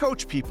 how to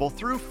coach people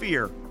through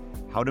fear,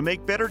 how to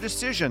make better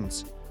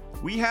decisions.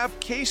 We have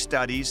case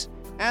studies,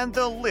 and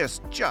the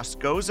list just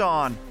goes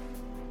on.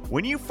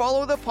 When you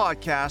follow the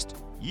podcast,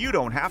 you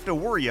don't have to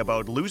worry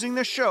about losing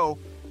the show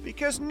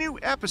because new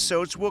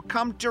episodes will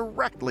come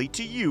directly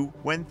to you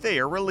when they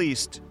are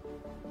released.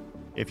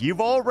 If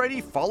you've already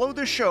followed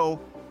the show,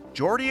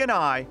 Jordy and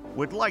I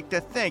would like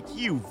to thank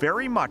you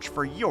very much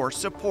for your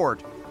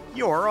support.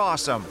 You're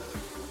awesome.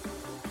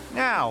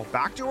 Now,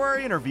 back to our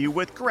interview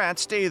with Grant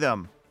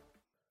Statham.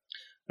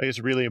 I think it's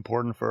really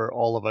important for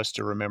all of us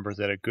to remember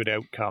that a good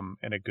outcome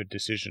and a good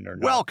decision are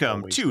not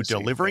Welcome always to the same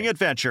Delivering thing.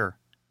 Adventure.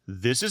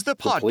 This is the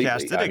Completely.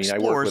 podcast that I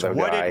explores work with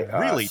a what guy, it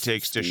really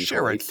takes to Steve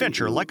share Lacey,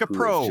 adventure like a who is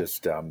pro,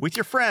 just, with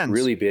your friends,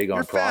 really big on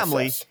your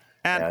family, process.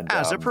 and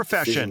as a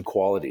profession. Decision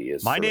quality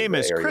is My sort of name the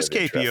is area Chris of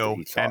interest that Capio,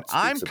 he and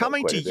I'm speaks about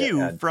coming quite to a bit.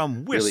 you And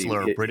from really,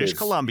 Whistler, British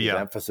Columbia.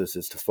 His emphasis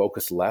is to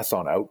focus less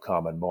on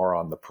outcome and more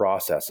on the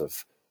process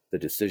of the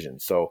decision.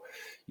 So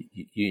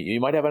you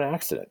might have an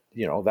accident.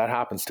 That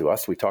happens to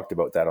us. We talked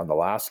about that on the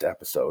last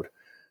episode.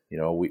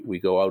 We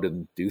go out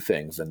and do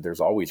things, and there's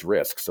always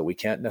risk. So we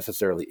can't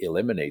necessarily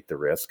eliminate the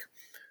risk.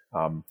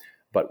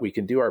 But we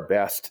can do our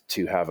best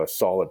to have a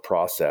solid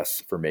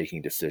process for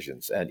making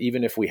decisions. And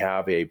even if we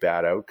have a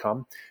bad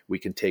outcome, we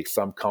can take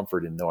some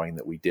comfort in knowing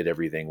that we did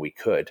everything we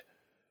could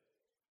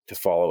to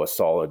follow a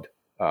solid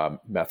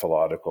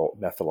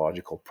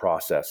methodological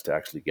process to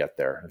actually get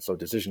there. And so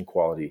decision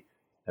quality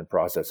and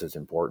process is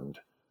important.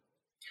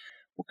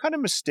 What kind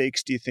of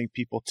mistakes do you think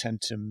people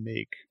tend to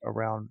make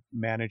around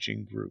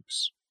managing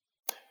groups?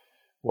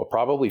 Well,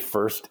 probably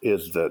first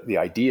is the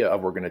idea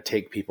of we're going to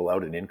take people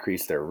out and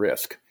increase their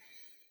risk.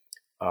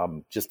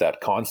 Just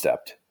that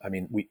concept. I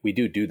mean, we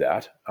do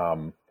that.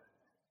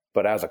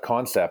 But as a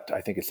concept,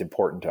 I think it's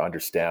important to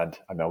understand,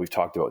 we've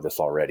talked about this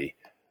already,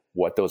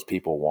 what those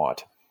people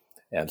want.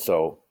 And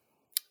so,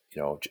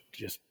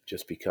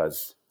 just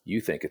because you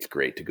think it's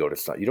great to go to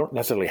some, you don't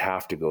necessarily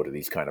have to go to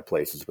these kind of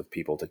places with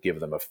people to give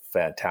them a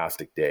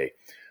fantastic day.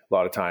 A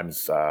lot of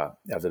times,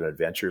 as an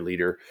adventure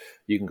leader,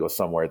 you can go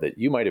somewhere that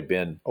you might have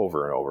been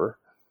over and over.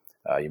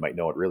 You might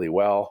know it really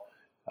well.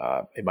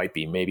 It might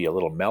be maybe a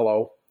little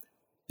mellow.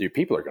 Your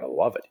people are going to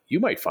love it. You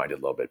might find it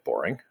a little bit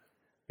boring,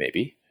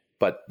 maybe,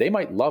 but they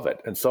might love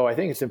it. And so I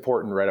think it's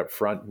important right up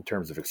front in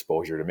terms of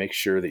exposure to make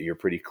sure that you're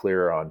pretty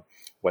clear on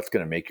what's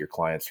going to make your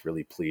clients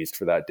really pleased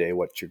for that day,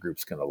 what your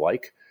group's going to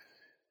like.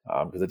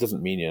 Because it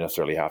doesn't mean you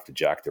necessarily have to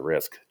jack the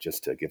risk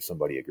just to give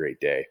somebody a great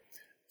day.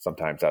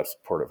 Sometimes that's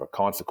part of a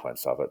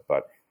consequence of it,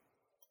 but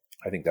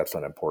I think that's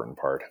an important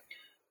part.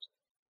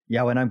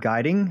 Yeah, when I'm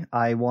guiding,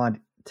 I want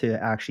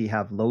to actually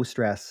have low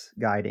stress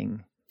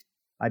guiding.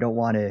 I don't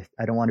want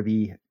to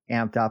be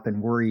amped up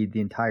and worried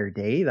the entire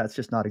day. That's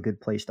just not a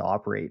good place to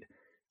operate.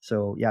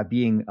 So yeah,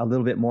 being a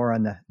little bit more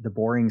on the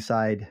boring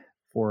side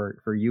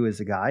for you as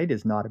a guide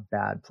is not a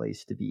bad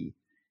place to be.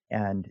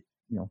 And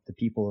the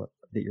people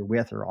that you're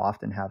with are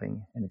often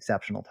having an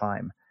exceptional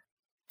time.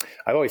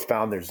 I've always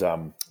found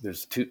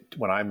there's two,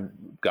 when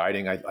I'm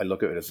guiding, I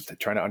look at it as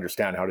trying to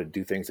understand how to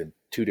do things in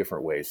two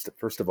different ways.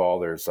 First of all,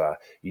 there's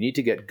you need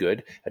to get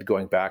good at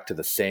going back to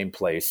the same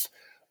place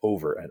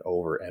over and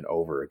over and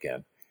over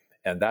again.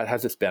 And that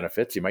has its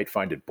benefits. You might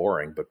find it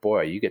boring, but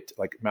boy, you get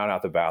like Mount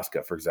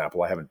Athabasca, for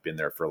example. I haven't been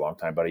there for a long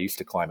time, but I used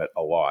to climb it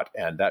a lot.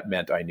 And that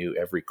meant I knew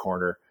every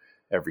corner,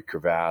 every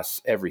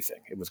crevasse,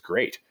 everything. It was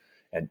great.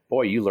 And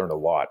boy, you learn a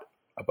lot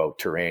about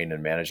terrain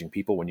and managing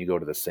people when you go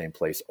to the same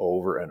place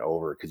over and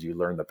over, because you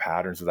learn the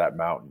patterns of that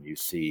mountain. You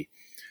see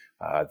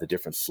the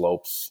different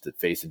slopes that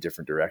face in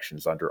different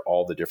directions under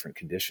all the different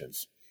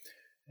conditions.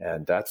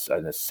 And that's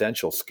an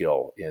essential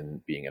skill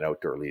in being an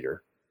outdoor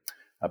leader.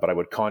 But I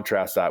would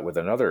contrast that with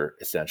another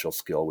essential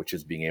skill, which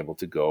is being able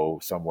to go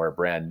somewhere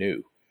brand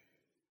new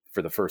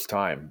for the first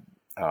time,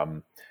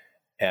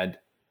 and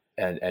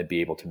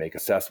be able to make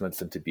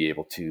assessments and to be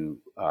able to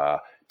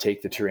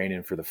take the terrain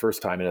in for the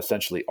first time and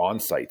essentially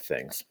on-site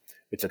things.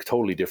 It's a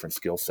totally different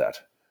skill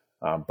set,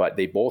 but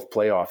they both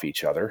play off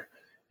each other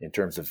in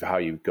terms of how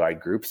you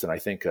guide groups. And I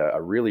think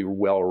a really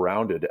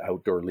well-rounded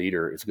outdoor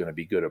leader is going to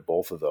be good at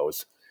both of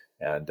those.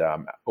 And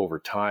over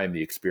time,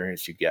 the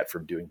experience you get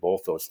from doing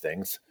both those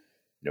things,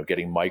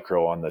 getting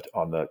micro on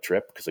the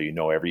trip, so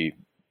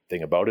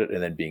everything about it,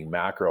 and then being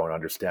macro and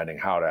understanding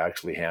how to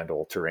actually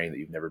handle terrain that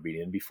you've never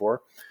been in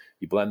before.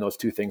 You blend those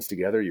two things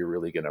together, you're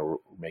really going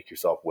to make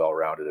yourself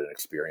well-rounded and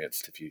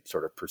experienced if you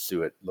sort of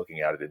pursue it,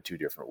 looking at it in two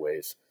different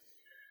ways.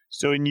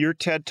 So in your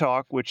TED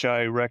Talk, which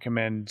I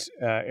recommend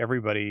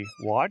everybody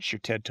watch, your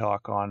TED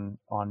Talk on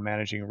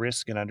managing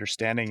risk and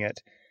understanding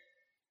it,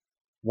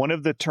 one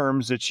of the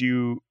terms that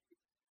you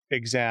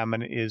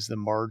examine is the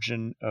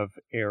margin of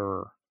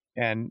error.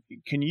 And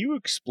can you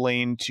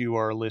explain to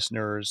our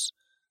listeners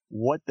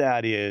what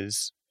that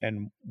is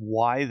and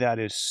why that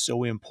is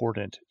so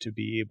important to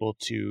be able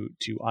to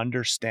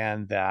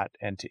understand that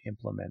and to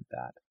implement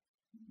that?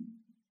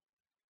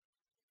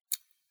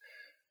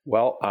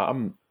 Well,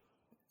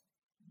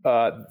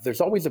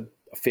 there's always a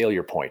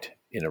failure point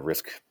in a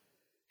risk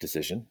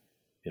decision,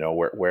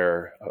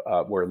 where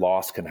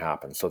loss can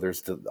happen. So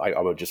there's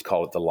I would just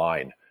call it the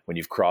line. When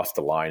you've crossed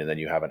the line and then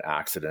you have an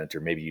accident,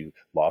 or maybe you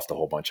lost a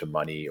whole bunch of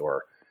money,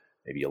 or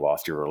maybe you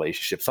lost your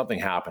relationship, something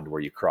happened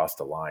where you crossed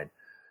the line.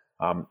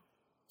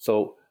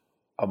 So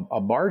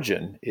a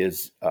margin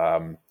is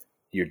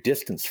your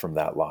distance from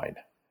that line.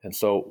 And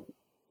so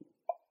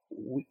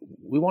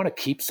we want to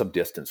keep some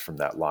distance from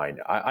that line.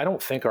 I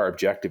don't think our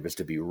objective is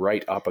to be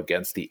right up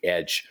against the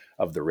edge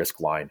of the risk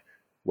line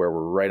where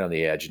we're right on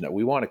the edge. No,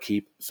 we want to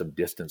keep some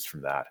distance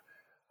from that.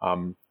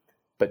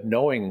 But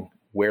knowing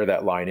where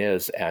that line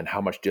is and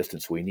how much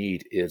distance we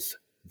need is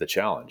the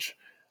challenge.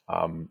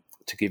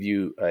 To give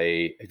you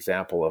an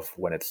example of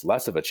when it's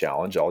less of a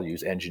challenge, I'll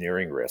use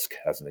engineering risk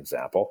as an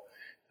example.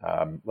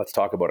 Let's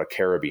talk about a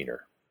carabiner.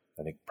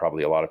 I think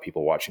probably a lot of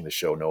people watching the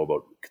show know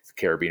about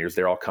carabiners.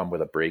 They all come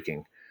with a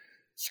braking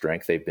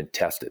strength. They've been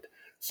tested.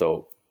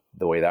 So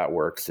the way that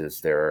works is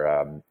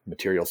their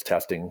materials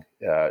testing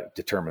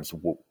determines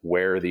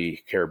where the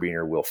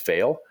carabiner will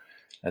fail,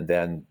 and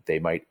then they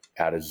might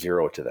add a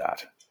 0 to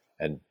that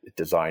and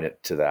design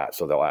it to that.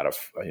 So they'll add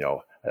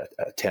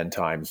a 10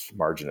 times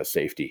margin of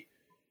safety,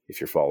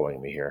 if you're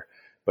following me here.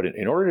 But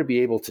in order to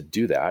be able to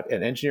do that,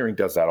 and engineering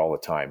does that all the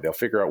time, they'll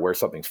figure out where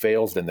something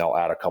fails, then they'll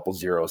add a couple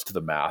zeros to the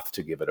math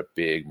to give it a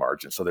big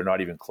margin. So they're not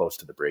even close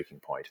to the breaking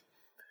point.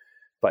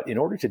 But in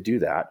order to do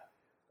that,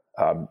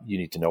 you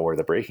need to know where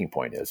the breaking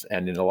point is.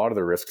 And in a lot of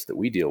the risks that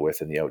we deal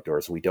with in the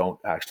outdoors, we don't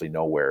actually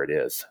know where it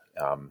is.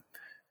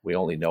 We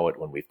only know it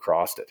when we've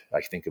crossed it.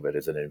 I think of it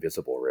as an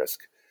invisible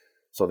risk.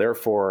 So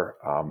therefore,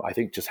 I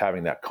think just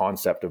having that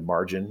concept of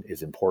margin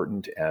is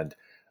important. And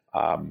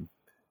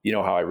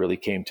how I really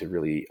came to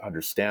really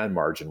understand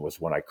margin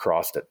was when I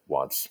crossed it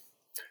once,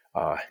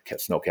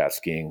 snowcat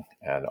skiing,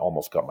 and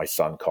almost got my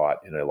son caught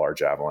in a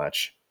large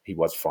avalanche. He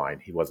was fine.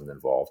 He wasn't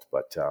involved,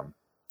 but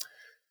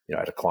I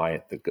had a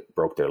client that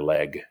broke their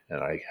leg,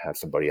 and I had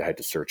somebody I had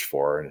to search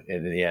for. And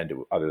in the end,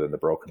 other than the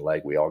broken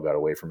leg, we all got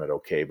away from it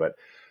okay. But,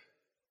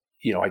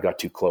 I got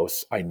too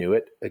close. I knew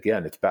it.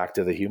 Again, it's back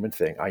to the human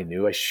thing. I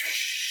knew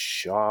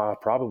I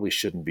probably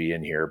shouldn't be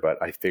in here,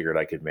 but I figured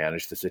I could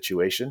manage the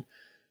situation.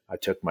 I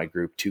took my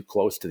group too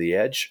close to the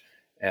edge,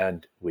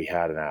 and we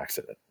had an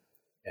accident.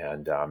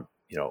 And,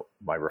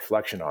 my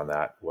reflection on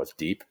that was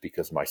deep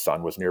because my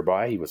son was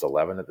nearby. He was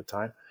 11 at the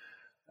time.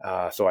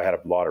 So I had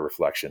a lot of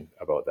reflection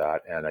about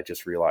that. And I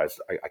just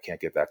realized I can't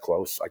get that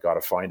close. I got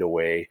to find a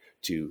way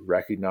to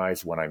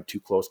recognize when I'm too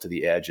close to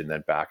the edge and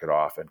then back it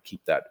off and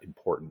keep that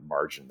important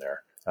margin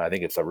there. I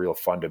think it's a real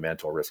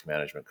fundamental risk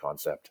management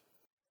concept.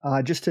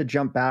 Just to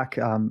jump back,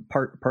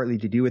 partly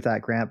to do with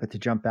that, Grant, but to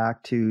jump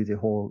back to the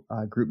whole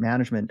group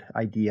management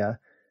idea,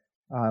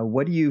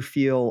 what do you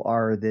feel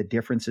are the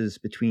differences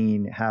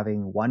between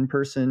having one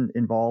person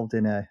involved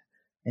in an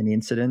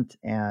incident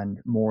and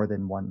more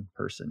than one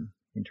person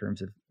in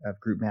terms of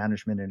group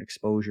management and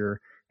exposure?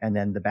 And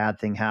then the bad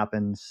thing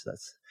happens,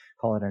 let's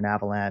call it an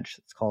avalanche,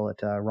 let's call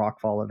it a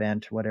rockfall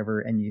event,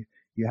 whatever, and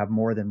you have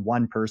more than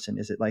one person.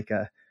 Is it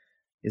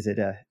is it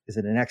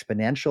an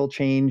exponential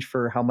change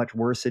for how much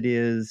worse it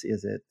is?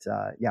 Is it,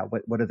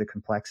 what are the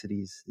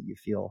complexities that you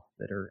feel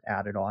that are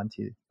added on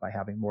to by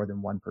having more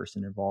than one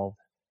person involved?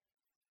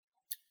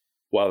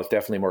 Well, it's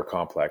definitely more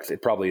complex.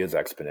 It probably is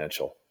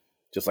exponential.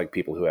 Just like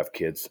people who have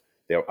kids.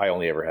 I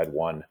only ever had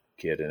one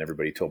kid, and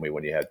everybody told me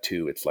when you had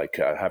two, it's like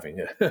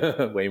having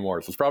way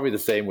more. So it's probably the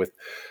same with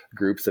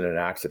groups in an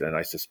accident,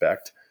 I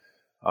suspect.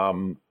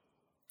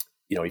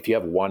 if you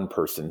have one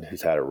person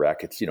who's had a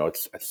wreck, it's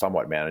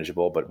somewhat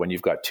manageable. But when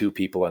you've got two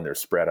people and they're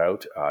spread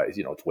out,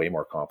 it's way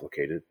more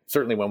complicated.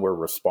 Certainly when we're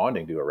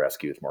responding to a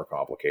rescue, it's more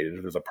complicated.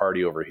 If there's a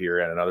party over here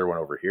and another one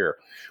over here,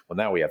 well,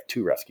 now we have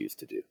two rescues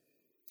to do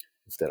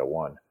instead of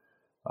one.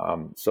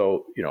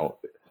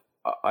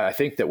 I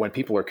think that when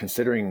people are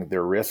considering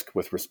their risk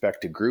with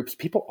respect to groups,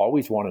 people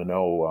always want to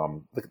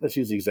know, let's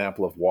use the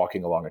example of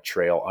walking along a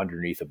trail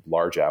underneath a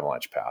large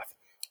avalanche path.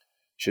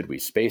 Should we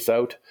space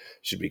out?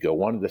 Should we go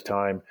one at a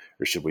time?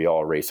 Or should we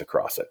all race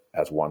across it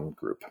as one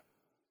group?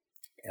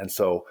 And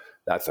so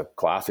that's a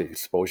classic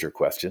exposure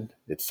question.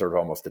 It's sort of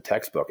almost a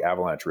textbook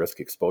avalanche risk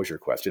exposure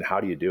question. How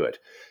do you do it?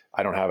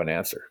 I don't have an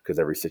answer because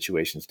every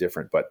situation is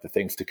different. But the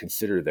things to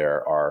consider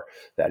there are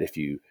that if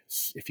you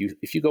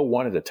go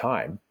one at a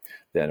time,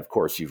 then of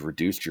course you've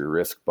reduced your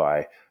risk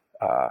by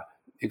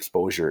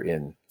exposure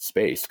in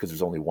space because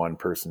there's only one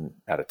person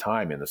at a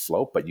time in the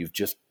slope, but you've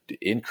just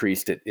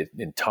increased it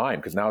in time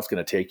because now it's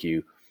going to take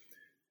you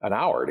an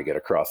hour to get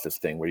across this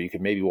thing where you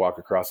could maybe walk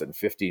across it in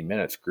 15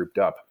 minutes grouped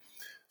up.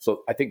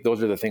 So I think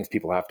those are the things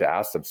people have to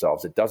ask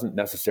themselves. It doesn't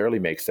necessarily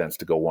make sense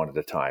to go one at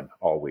a time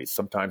always.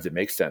 Sometimes it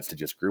makes sense to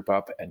just group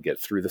up and get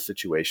through the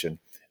situation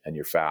and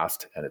you're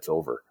fast and it's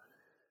over.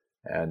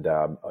 And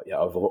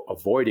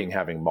avoiding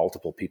having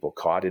multiple people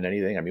caught in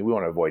anything. I mean, we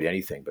want to avoid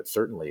anything, but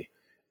certainly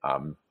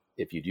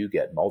if you do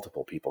get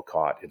multiple people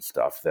caught in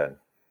stuff, then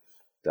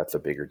that's a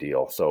bigger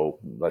deal. So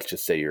let's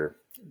just say you're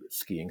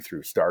skiing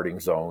through starting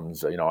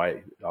zones.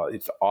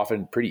 It's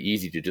often pretty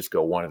easy to just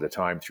go one at a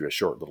time through a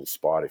short little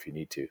spot if you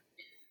need to.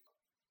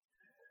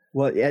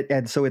 Well,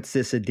 and so it's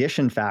this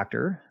addition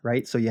factor,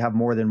 right? So you have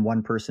more than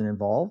one person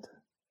involved.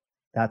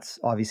 That's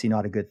obviously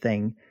not a good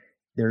thing.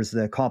 There's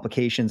the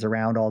complications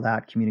around all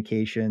that,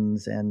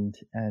 communications and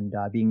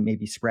being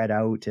maybe spread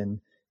out and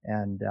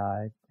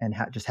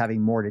just having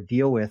more to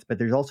deal with. But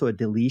there's also a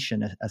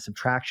deletion, a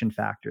subtraction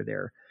factor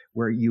there,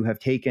 where you have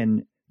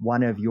taken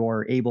one of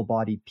your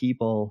able-bodied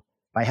people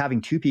by having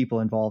two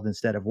people involved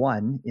instead of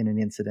one in an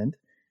incident.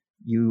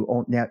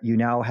 You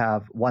now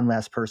have one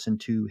less person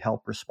to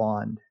help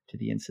respond to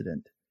the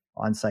incident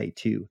on site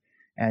too,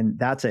 and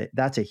that's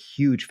a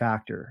huge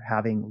factor.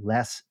 Having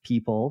less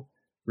people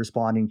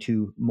responding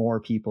to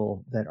more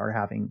people that are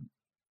having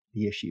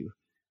the issue.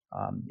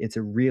 It's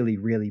a really,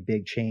 really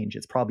big change.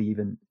 It's probably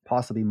even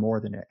possibly more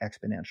than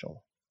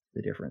exponential,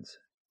 the difference.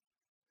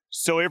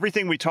 So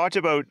everything we talked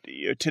about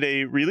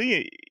today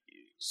really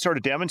sort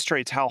of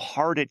demonstrates how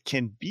hard it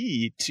can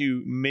be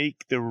to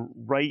make the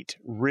right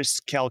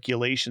risk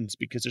calculations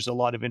because there's a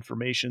lot of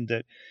information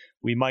that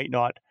we might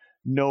not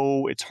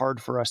know. It's hard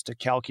for us to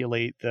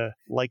calculate the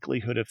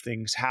likelihood of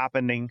things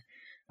happening.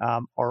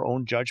 Our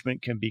own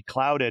judgment can be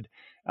clouded.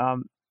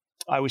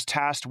 I was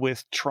tasked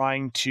with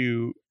trying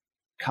to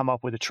come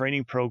up with a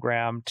training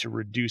program to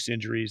reduce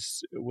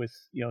injuries with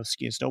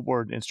ski and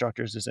snowboard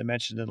instructors, as I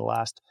mentioned in the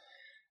last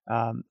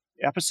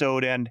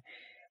episode, and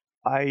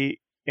I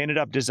ended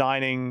up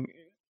designing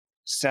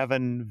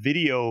 7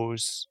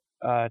 videos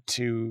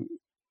to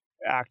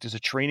act as a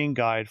training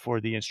guide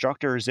for the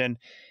instructors, and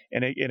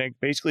it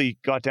basically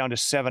got down to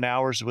 7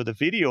 hours with a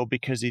video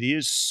because it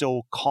is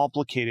so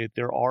complicated.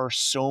 There are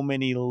so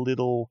many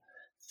little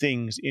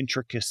things,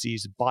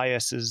 intricacies,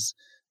 biases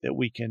that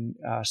we can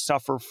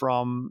suffer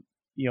from,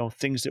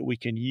 things that we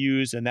can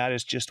use, and that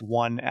is just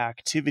one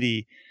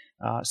activity,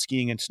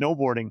 skiing and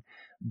snowboarding.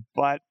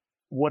 But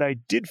what I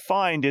did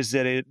find is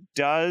that it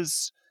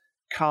does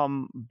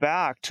come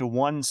back to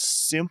one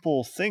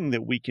simple thing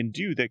that we can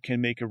do that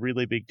can make a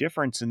really big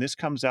difference. And this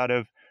comes out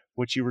of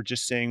what you were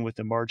just saying with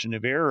the margin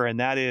of error. And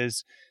that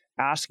is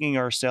asking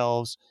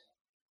ourselves,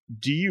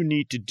 do you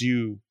need to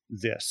do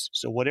this?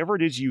 So whatever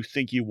it is you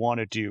think you want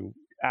to do,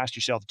 ask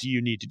yourself, do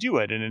you need to do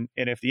it? And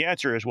if the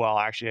answer is, well,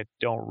 actually, I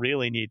don't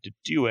really need to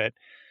do it,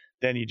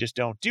 then you just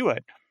don't do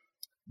it.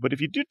 But if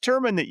you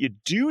determine that you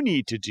do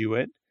need to do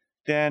it,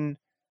 then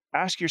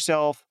ask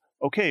yourself,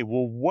 okay,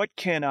 well, what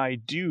can I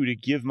do to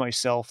give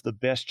myself the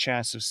best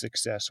chance of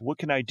success? What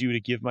can I do to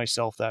give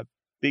myself that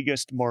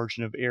biggest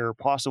margin of error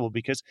possible?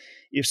 Because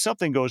if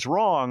something goes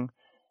wrong,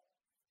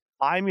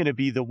 I'm going to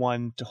be the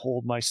one to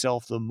hold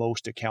myself the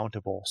most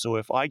accountable. So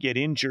if I get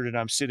injured and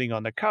I'm sitting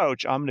on the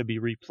couch, I'm going to be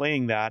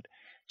replaying that,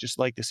 just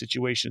like the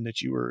situation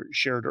that you were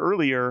shared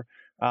earlier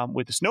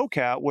with the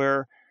snowcat,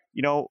 where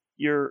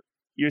you're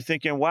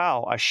thinking,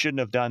 wow, I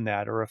shouldn't have done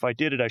that, or if I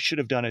did it, I should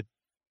have done it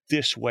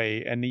this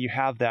way, and you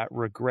have that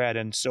regret.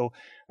 And so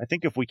I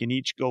think if we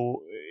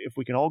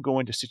can all go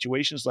into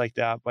situations like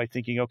that by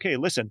thinking, okay,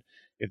 listen,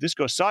 if this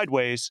goes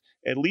sideways,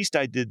 at least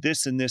I did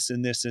this and this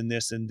and this and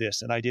this and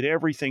this, and I did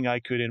everything I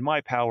could in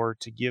my power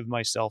to give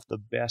myself the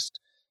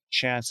best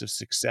chance of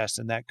success.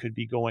 And that could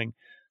be going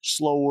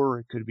slower,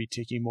 it could be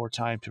taking more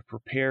time to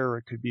prepare,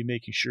 it could be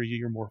making sure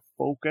you're more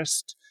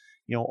focused,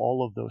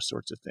 all of those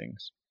sorts of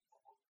things.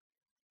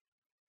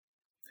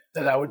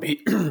 That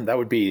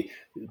would be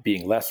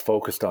being less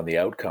focused on the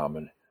outcome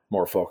and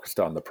more focused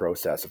on the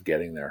process of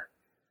getting there.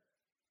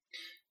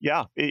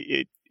 Yeah,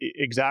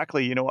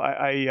 exactly.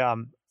 I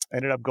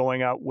ended up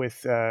going out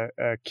with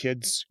a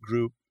kids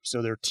group,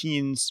 so they're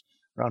teens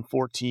around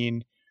 14.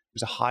 It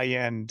was a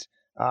high-end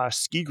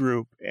ski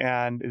group,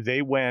 and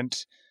they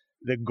went.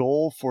 The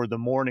goal for the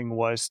morning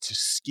was to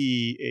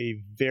ski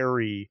a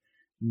very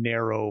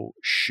narrow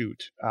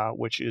chute,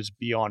 which is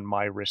beyond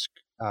my risk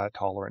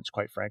tolerance,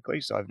 quite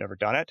frankly. So I've never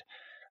done it.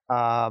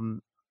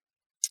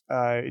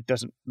 It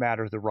doesn't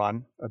matter the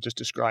run. I'll just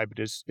describe it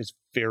as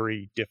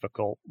very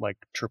difficult, like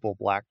triple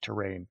black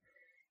terrain.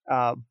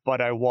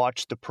 But I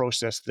watched the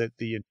process that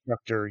the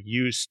instructor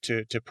used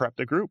to prep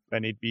the group,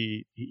 and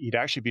he'd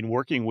actually been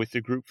working with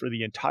the group for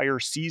the entire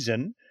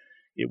season.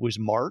 It was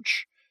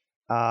March,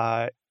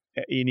 and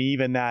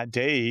even that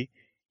day,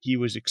 he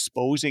was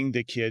exposing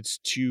the kids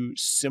to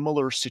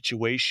similar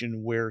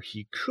situation where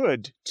he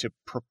could to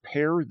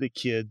prepare the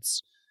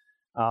kids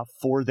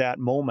for that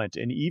moment,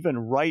 and even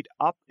right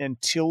up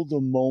until the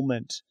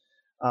moment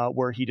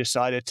where he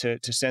decided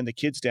to send the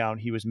kids down,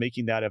 he was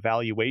making that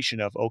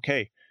evaluation of,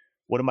 okay,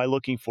 what am I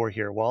looking for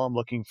here? Well, I'm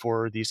looking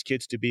for these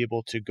kids to be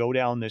able to go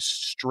down this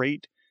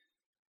straight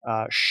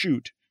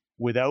chute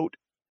without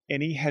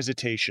any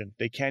hesitation.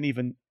 They can't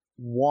even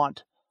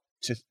want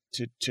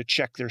to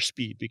check their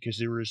speed because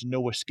there is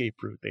no escape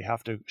route. They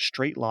have to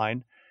straight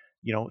line,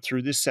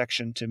 through this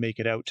section to make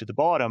it out to the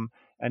bottom.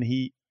 And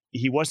he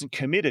wasn't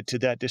committed to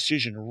that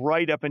decision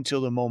right up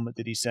until the moment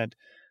that he sent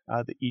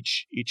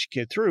each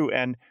kid through,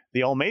 and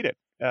they all made it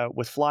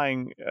with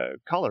flying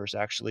colors,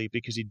 actually,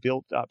 because he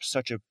built up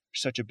such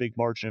a big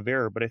margin of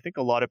error. But I think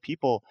a lot of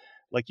people,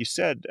 like you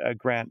said,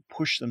 Grant,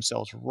 push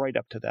themselves right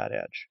up to that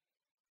edge.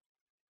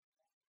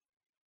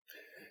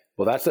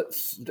 Well,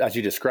 as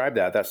you described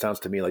that sounds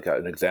to me like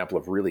an example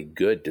of really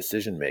good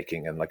decision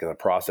making and like a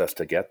process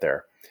to get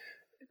there.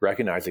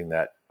 Recognizing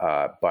that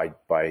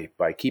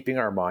by keeping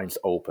our minds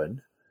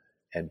open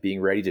and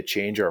being ready to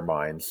change our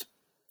minds,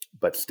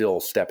 but still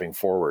stepping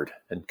forward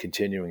and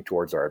continuing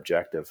towards our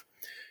objective,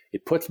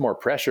 it puts more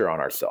pressure on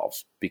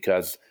ourselves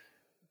because,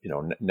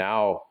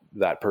 now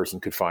that person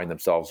could find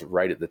themselves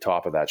right at the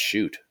top of that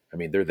chute. I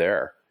mean, they're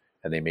there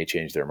and they may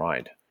change their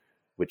mind,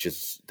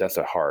 that's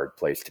a hard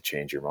place to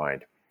change your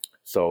mind.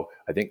 So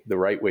I think the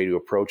right way to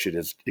approach it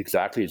is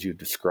exactly as you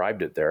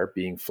described it there,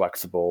 being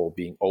flexible,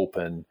 being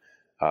open,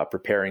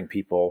 preparing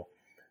people,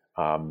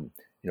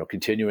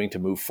 continuing to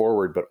move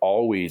forward, but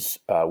always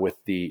with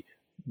the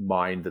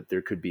mind that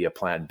there could be a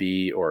plan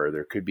B or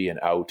there could be an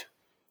out.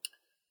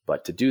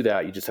 But to do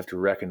that, you just have to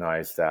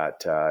recognize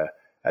that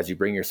as you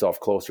bring yourself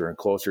closer and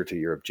closer to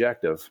your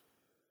objective,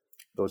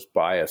 those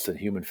bias and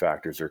human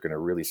factors are going to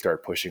really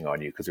start pushing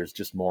on you because there's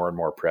just more and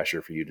more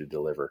pressure for you to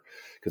deliver.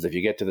 Because if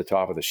you get to the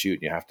top of the chute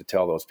and you have to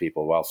tell those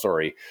people, well,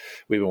 sorry,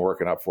 we've been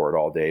working up for it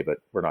all day, but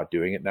we're not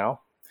doing it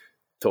now.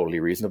 Totally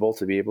reasonable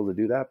to be able to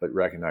do that, but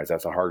recognize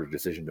that's a harder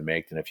decision to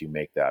make than if you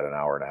make that an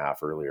hour and a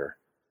half earlier.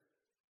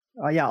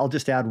 Yeah, I'll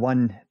just add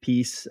one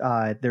piece.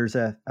 There's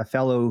a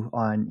fellow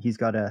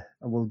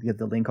we'll give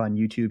the link on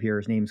YouTube here.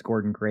 His name's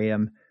Gordon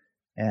Graham,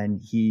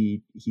 and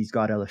he's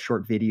got a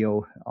short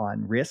video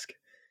on risk,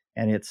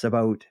 and it's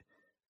about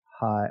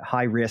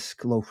high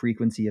risk, low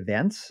frequency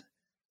events.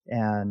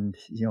 And,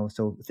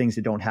 so things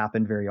that don't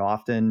happen very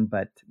often,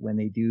 but when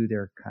they do,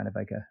 they're kind of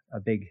like a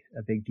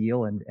big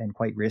deal and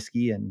quite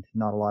risky and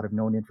not a lot of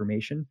known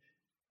information.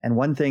 And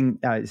one thing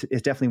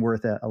is definitely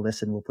worth a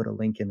listen. We'll put a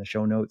link in the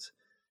show notes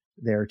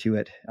there to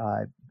it.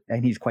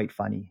 And he's quite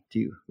funny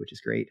too, which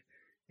is great.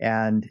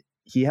 And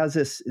he has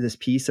this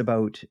piece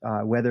about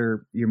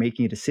whether you're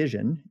making a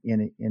decision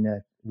in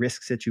a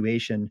risk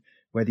situation,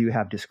 whether you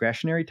have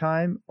discretionary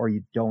time or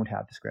you don't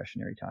have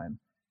discretionary time.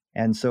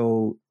 And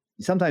so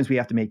sometimes we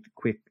have to make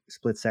quick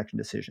split second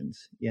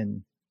decisions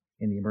in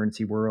the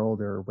emergency world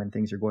or when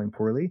things are going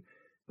poorly.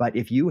 But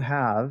if you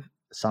have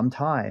some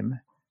time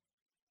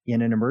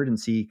in an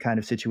emergency kind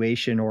of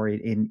situation or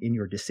in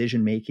your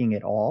decision making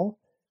at all,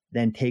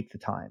 then take the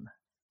time.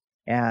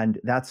 And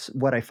that's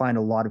what I find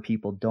a lot of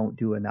people don't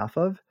do enough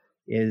of,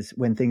 is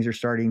when things are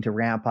starting to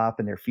ramp up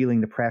and they're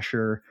feeling the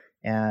pressure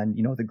and,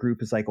 the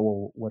group is like, oh,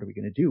 well, what are we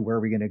going to do? Where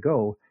are we going to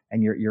go?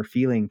 And you're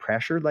feeling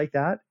pressured like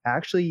that.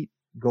 Actually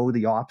go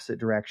the opposite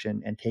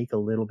direction and take a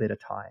little bit of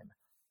time.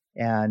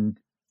 And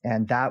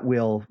that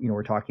will,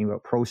 we're talking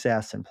about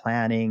process and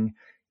planning.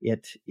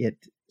 It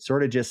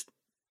sort of just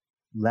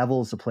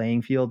levels the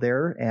playing field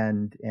there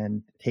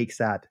and takes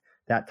that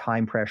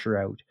time pressure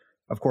out.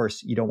 Of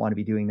course, you don't want to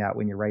be doing that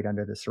when you're right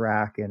under the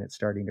serac and it's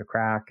starting to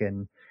crack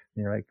and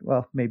you're like,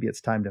 well, maybe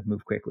it's time to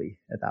move quickly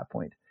at that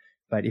point.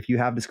 But if you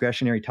have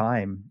discretionary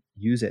time,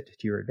 use it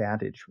to your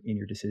advantage in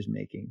your decision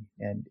making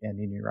and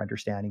in your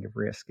understanding of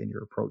risk and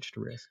your approach to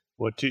risk.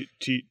 Well,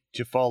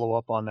 to follow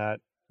up on that,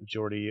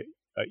 Jordy,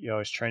 I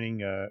was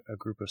training a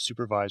group of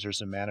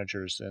supervisors and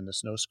managers in the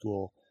snow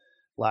school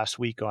last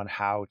week on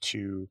how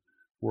to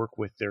work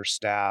with their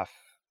staff,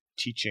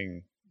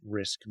 teaching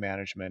risk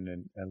management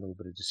and a little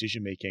bit of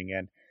decision making.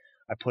 And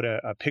I put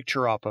a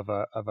picture up of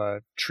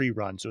a tree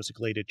run. So it's a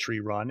graded tree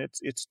run.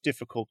 It's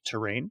difficult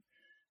terrain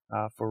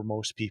for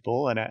most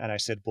people. And I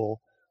said,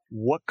 well,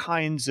 what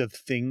kinds of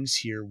things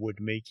here would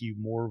make you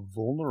more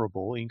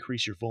vulnerable,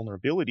 increase your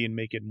vulnerability, and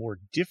make it more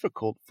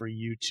difficult for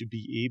you to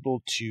be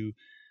able to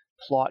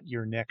plot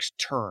your next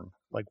turn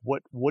Like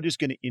what is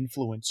going to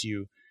influence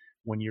you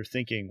when you're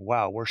thinking,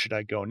 wow, where should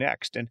I go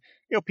next? And,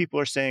 people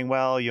are saying,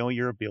 well,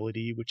 your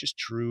ability, which is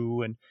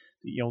true. And,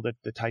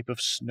 the type of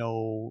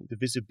snow, the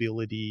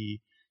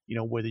visibility,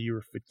 whether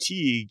you're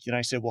fatigued. And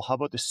I said, well, how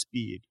about the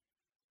speed?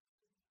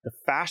 The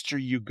faster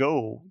you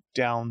go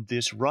down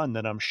this run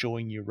that I'm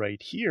showing you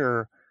right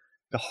here,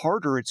 the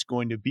harder it's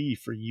going to be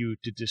for you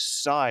to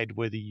decide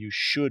whether you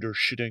should or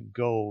shouldn't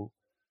go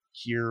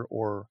here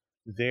or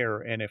there.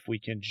 And if we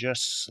can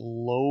just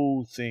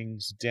slow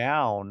things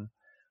down,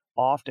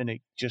 often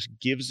it just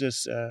gives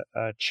us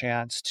a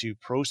chance to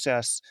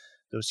process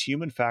those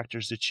human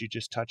factors that you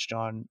just touched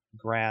on,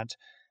 Grant,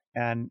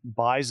 and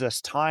buys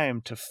us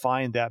time to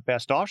find that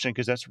best option,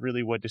 because that's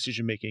really what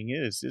decision making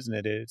is,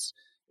 isn't it?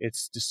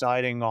 It's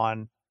deciding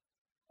on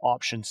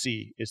option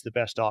C is the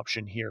best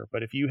option here.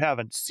 But if you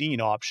haven't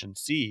seen option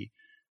C,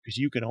 because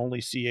you can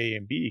only see A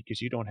and B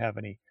because you don't have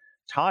any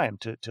time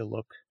to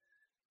look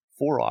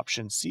for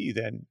option C,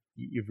 then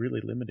you've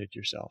really limited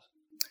yourself.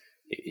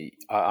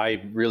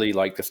 I really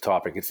like this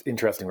topic. It's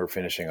interesting we're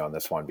finishing on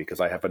this one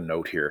because I have a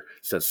note here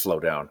that says slow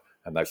down.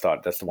 And I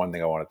thought that's the one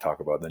thing I want to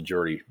talk about. And then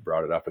Jordy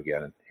brought it up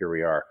again, and here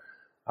we are.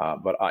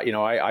 But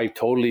I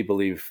totally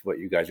believe what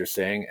you guys are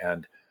saying.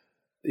 And,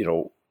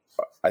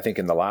 I think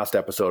in the last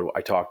episode,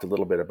 I talked a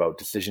little bit about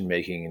decision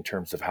making in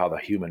terms of how the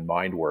human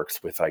mind works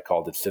I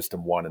called it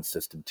system 1 and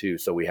system 2.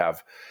 So we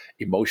have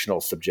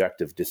emotional,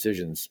 subjective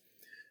decisions.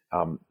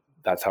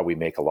 That's how we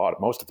make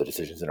most of the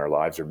decisions in our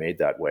lives are made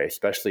that way,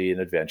 especially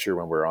in adventure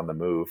when we're on the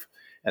move,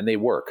 and they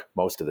work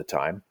most of the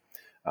time.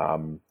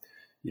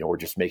 We're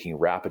just making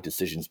rapid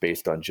decisions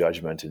based on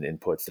judgment and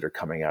inputs that are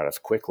coming at us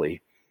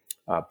quickly.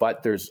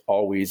 But there's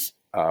always,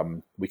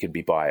 we can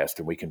be biased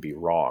and we can be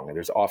wrong. And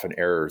there's often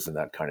errors in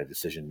that kind of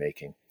decision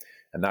making.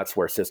 And that's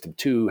where system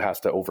 2 has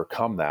to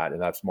overcome that.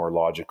 And that's more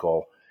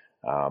logical.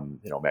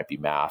 It might be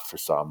math for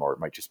some, or it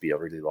might just be a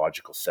really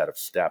logical set of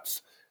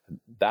steps. And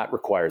that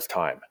requires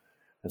time.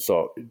 And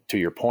so to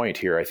your point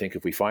here, I think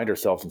if we find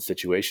ourselves in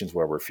situations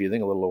where we're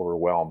feeling a little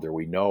overwhelmed, or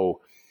we know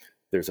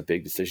there's a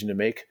big decision to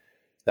make,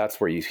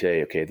 that's where you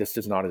say, okay, this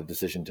is not a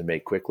decision to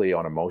make quickly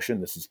on emotion.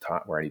 This is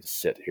time where I need to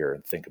sit here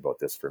and think about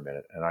this for a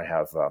minute. And I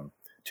have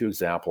 2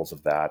 examples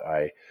of that.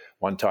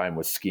 One time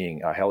was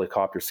skiing,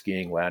 helicopter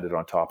skiing, landed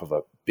on top of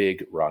a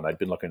big run. I'd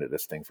been looking at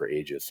this thing for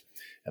ages,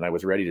 and I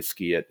was ready to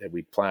ski it. And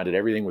we planned it.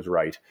 Everything was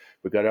right.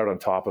 We got out on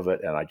top of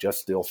it, and I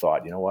just still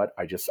thought, you know what?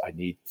 I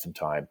need some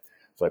time.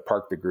 So I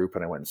parked the group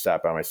and I went and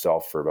sat by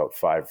myself for about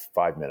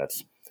five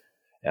minutes.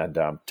 And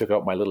took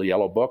out my little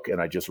yellow book, and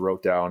I just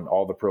wrote down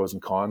all the pros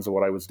and cons of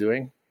what I was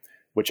doing,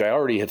 which I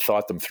already had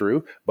thought them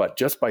through. But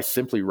just by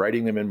simply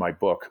writing them in my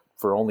book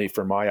for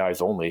my eyes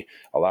only,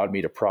 allowed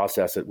me to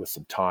process it with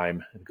some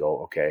time and go,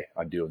 okay,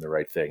 I'm doing the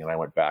right thing. And I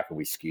went back and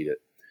we skied it.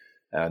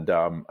 And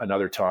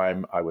another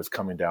time I was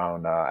coming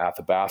down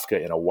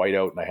Athabasca in a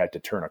whiteout, and I had to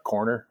turn a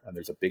corner, and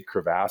there's a big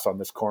crevasse on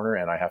this corner,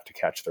 and I have to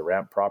catch the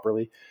ramp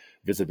properly.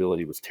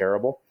 Visibility was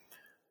terrible.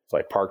 So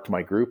I parked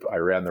my group. I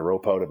ran the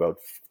rope out about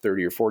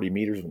 30 or 40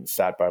 meters and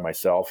sat by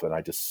myself, and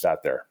I just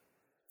sat there.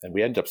 And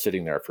we ended up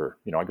sitting there for,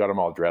 I got them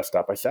all dressed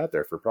up. I sat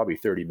there for probably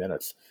 30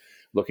 minutes,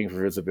 looking for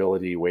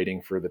visibility,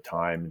 waiting for the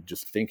time,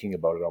 just thinking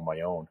about it on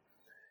my own.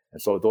 And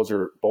so those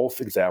are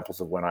both examples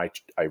of when I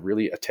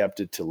really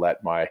attempted to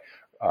let my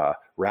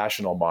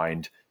rational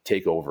mind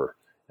take over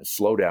and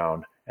slow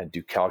down and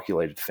do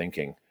calculated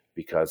thinking,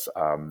 because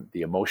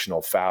the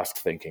emotional fast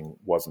thinking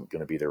wasn't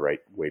going to be the right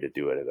way to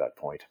do it at that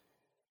point.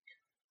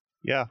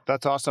 Yeah,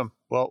 that's awesome.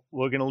 Well,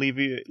 we're going to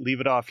leave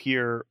it off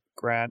here,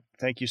 Grant.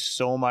 Thank you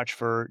so much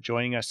for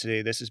joining us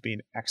today. This has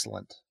been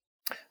excellent.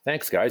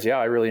 Thanks, guys. Yeah,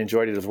 I really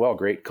enjoyed it as well.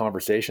 Great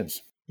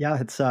conversations. Yeah,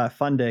 it's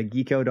fun to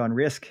geek out on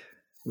risk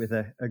with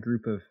a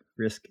group of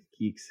risk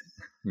geeks.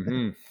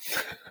 Mm-hmm.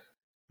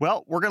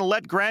 Well, we're going to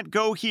let Grant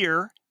go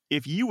here.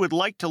 If you would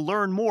like to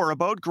learn more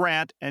about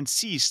Grant and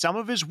see some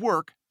of his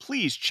work,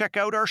 please check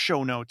out our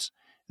show notes.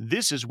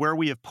 This is where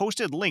we have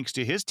posted links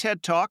to his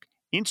TED Talk,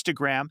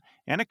 Instagram,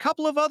 and a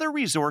couple of other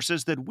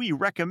resources that we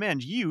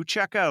recommend you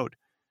check out.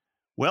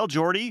 Well,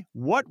 Jordy,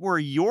 what were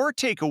your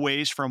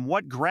takeaways from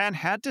what Grant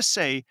had to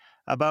say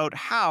about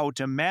how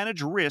to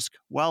manage risk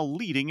while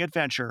leading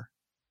adventure?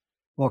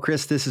 Well,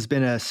 Chris, this has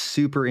been a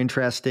super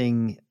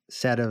interesting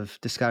set of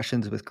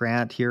discussions with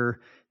Grant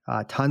here.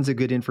 Tons of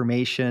good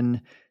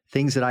information,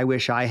 things that I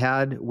wish I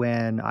had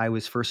when I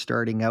was first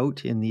starting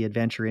out in the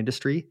adventure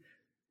industry.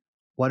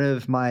 One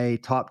of my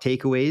top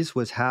takeaways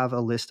was have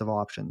a list of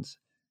options.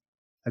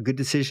 A good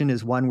decision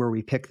is one where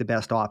we pick the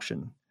best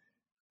option.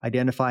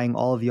 Identifying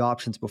all of the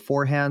options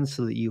beforehand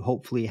so that you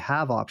hopefully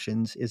have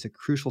options is a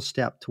crucial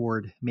step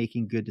toward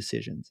making good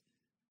decisions.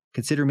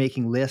 Consider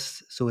making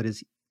lists so it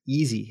is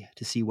easy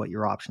to see what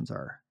your options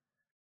are.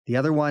 The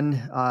other one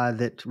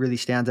that really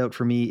stands out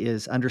for me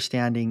is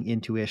understanding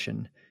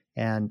intuition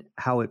and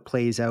how it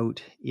plays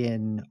out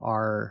in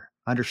our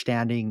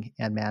understanding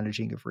and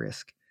managing of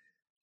risk.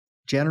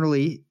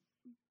 Generally,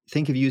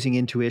 think of using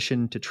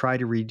intuition to try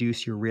to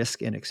reduce your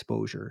risk and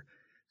exposure.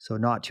 So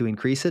not to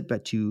increase it,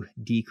 but to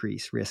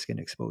decrease risk and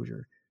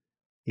exposure.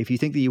 If you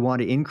think that you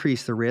want to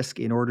increase the risk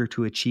in order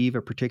to achieve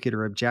a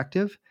particular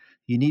objective,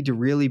 you need to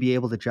really be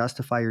able to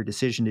justify your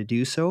decision to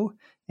do so.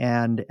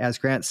 And as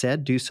Grant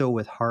said, do so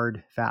with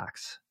hard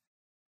facts.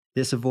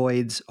 This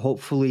avoids,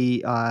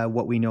 hopefully,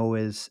 what we know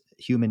is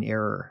human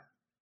error.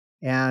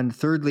 And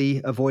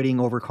thirdly, avoiding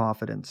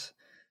overconfidence.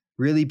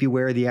 Really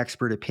beware the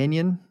expert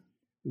opinion,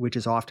 which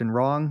is often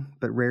wrong,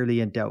 but rarely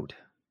in doubt.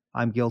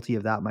 I'm guilty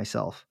of that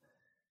myself.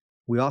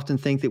 We often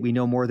think that we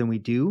know more than we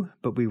do,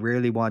 but we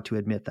rarely want to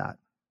admit that.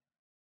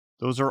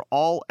 Those are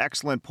all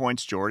excellent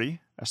points,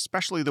 Jordy,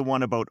 especially the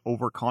one about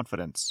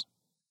overconfidence.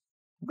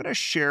 I'm going to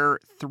share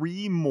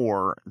 3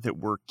 more that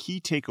were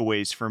key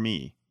takeaways for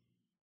me.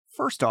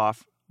 First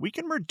off, we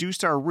can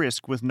reduce our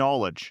risk with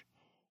knowledge.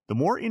 The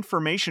more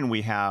information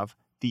we have,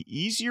 the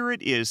easier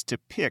it is to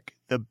pick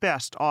the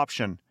best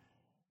option.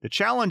 The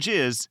challenge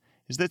is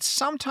that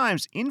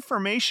sometimes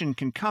information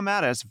can come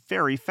at us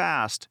very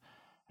fast.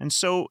 And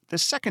so the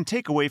second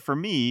takeaway for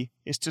me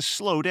is to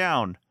slow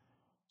down.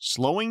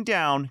 Slowing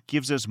down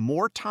gives us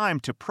more time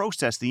to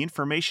process the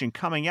information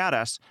coming at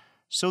us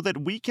so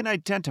that we can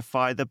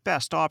identify the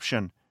best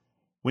option.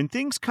 When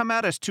things come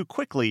at us too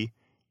quickly,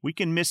 we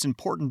can miss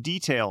important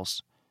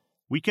details.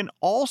 We can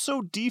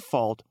also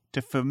default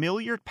to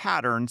familiar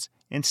patterns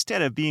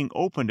instead of being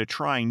open to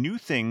trying new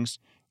things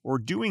or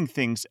doing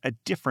things a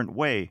different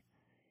way.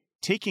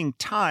 Taking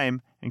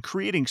time and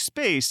creating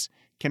space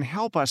can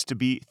help us to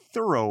be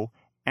thorough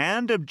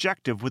and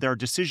objective with our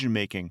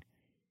decision-making.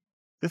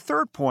 The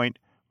third point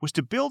was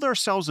to build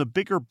ourselves a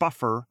bigger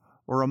buffer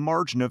or a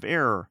margin of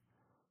error.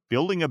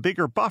 Building a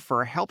bigger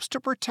buffer helps to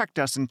protect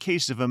us in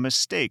case of a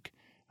mistake,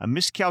 a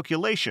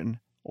miscalculation,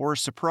 or a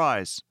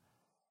surprise.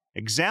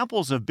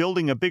 Examples of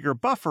building a bigger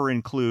buffer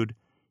include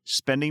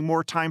spending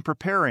more time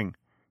preparing,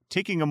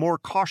 taking a more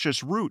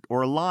cautious route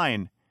or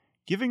line,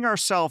 giving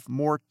ourselves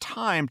more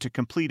time to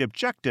complete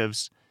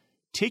objectives,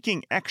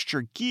 taking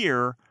extra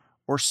gear,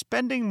 or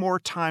spending more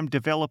time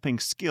developing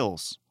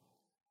skills.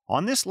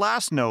 On this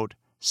last note,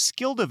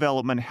 skill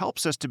development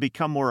helps us to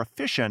become more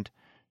efficient.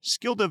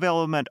 Skill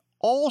development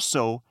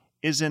also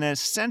is an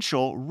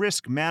essential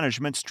risk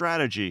management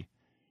strategy.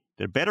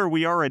 The better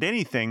we are at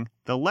anything,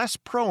 the less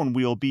prone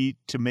we'll be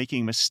to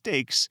making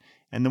mistakes,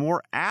 and the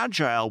more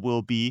agile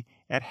we'll be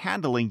at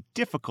handling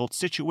difficult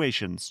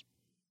situations.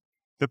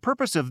 The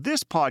purpose of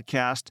this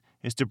podcast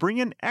is to bring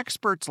in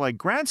experts like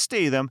Grant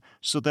Statham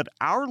so that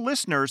our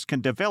listeners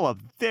can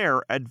develop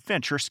their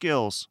adventure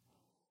skills.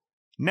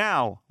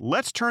 Now,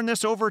 let's turn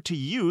this over to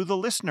you, the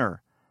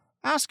listener.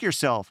 Ask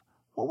yourself,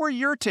 what were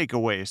your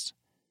takeaways?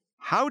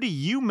 How do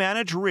you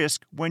manage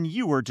risk when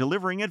you are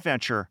delivering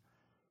adventure?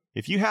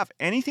 If you have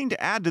anything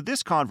to add to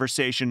this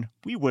conversation,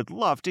 we would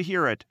love to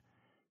hear it.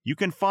 You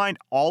can find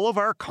all of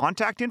our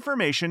contact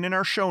information in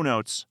our show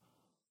notes.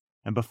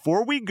 And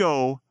before we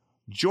go,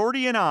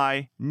 Jordy and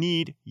I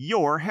need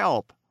your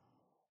help.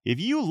 If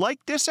you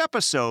like this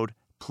episode,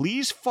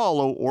 please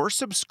follow or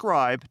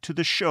subscribe to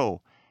the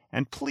show,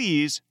 and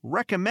please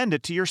recommend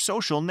it to your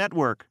social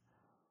network.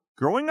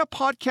 Growing a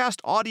podcast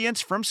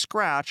audience from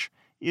scratch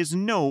is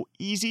no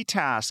easy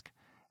task,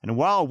 and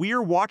while we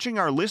are watching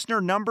our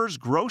listener numbers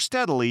grow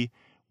steadily,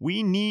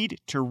 we need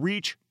to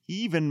reach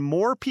even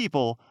more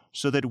people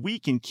so that we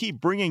can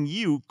keep bringing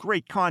you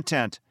great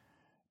content.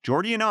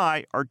 Jordy and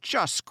I are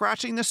just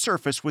scratching the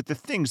surface with the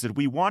things that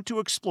we want to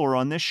explore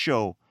on this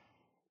show.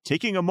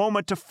 Taking a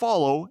moment to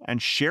follow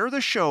and share the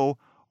show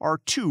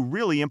are 2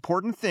 really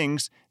important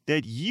things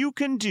that you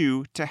can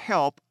do to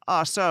help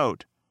us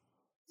out.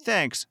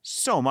 Thanks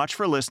so much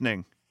for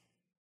listening.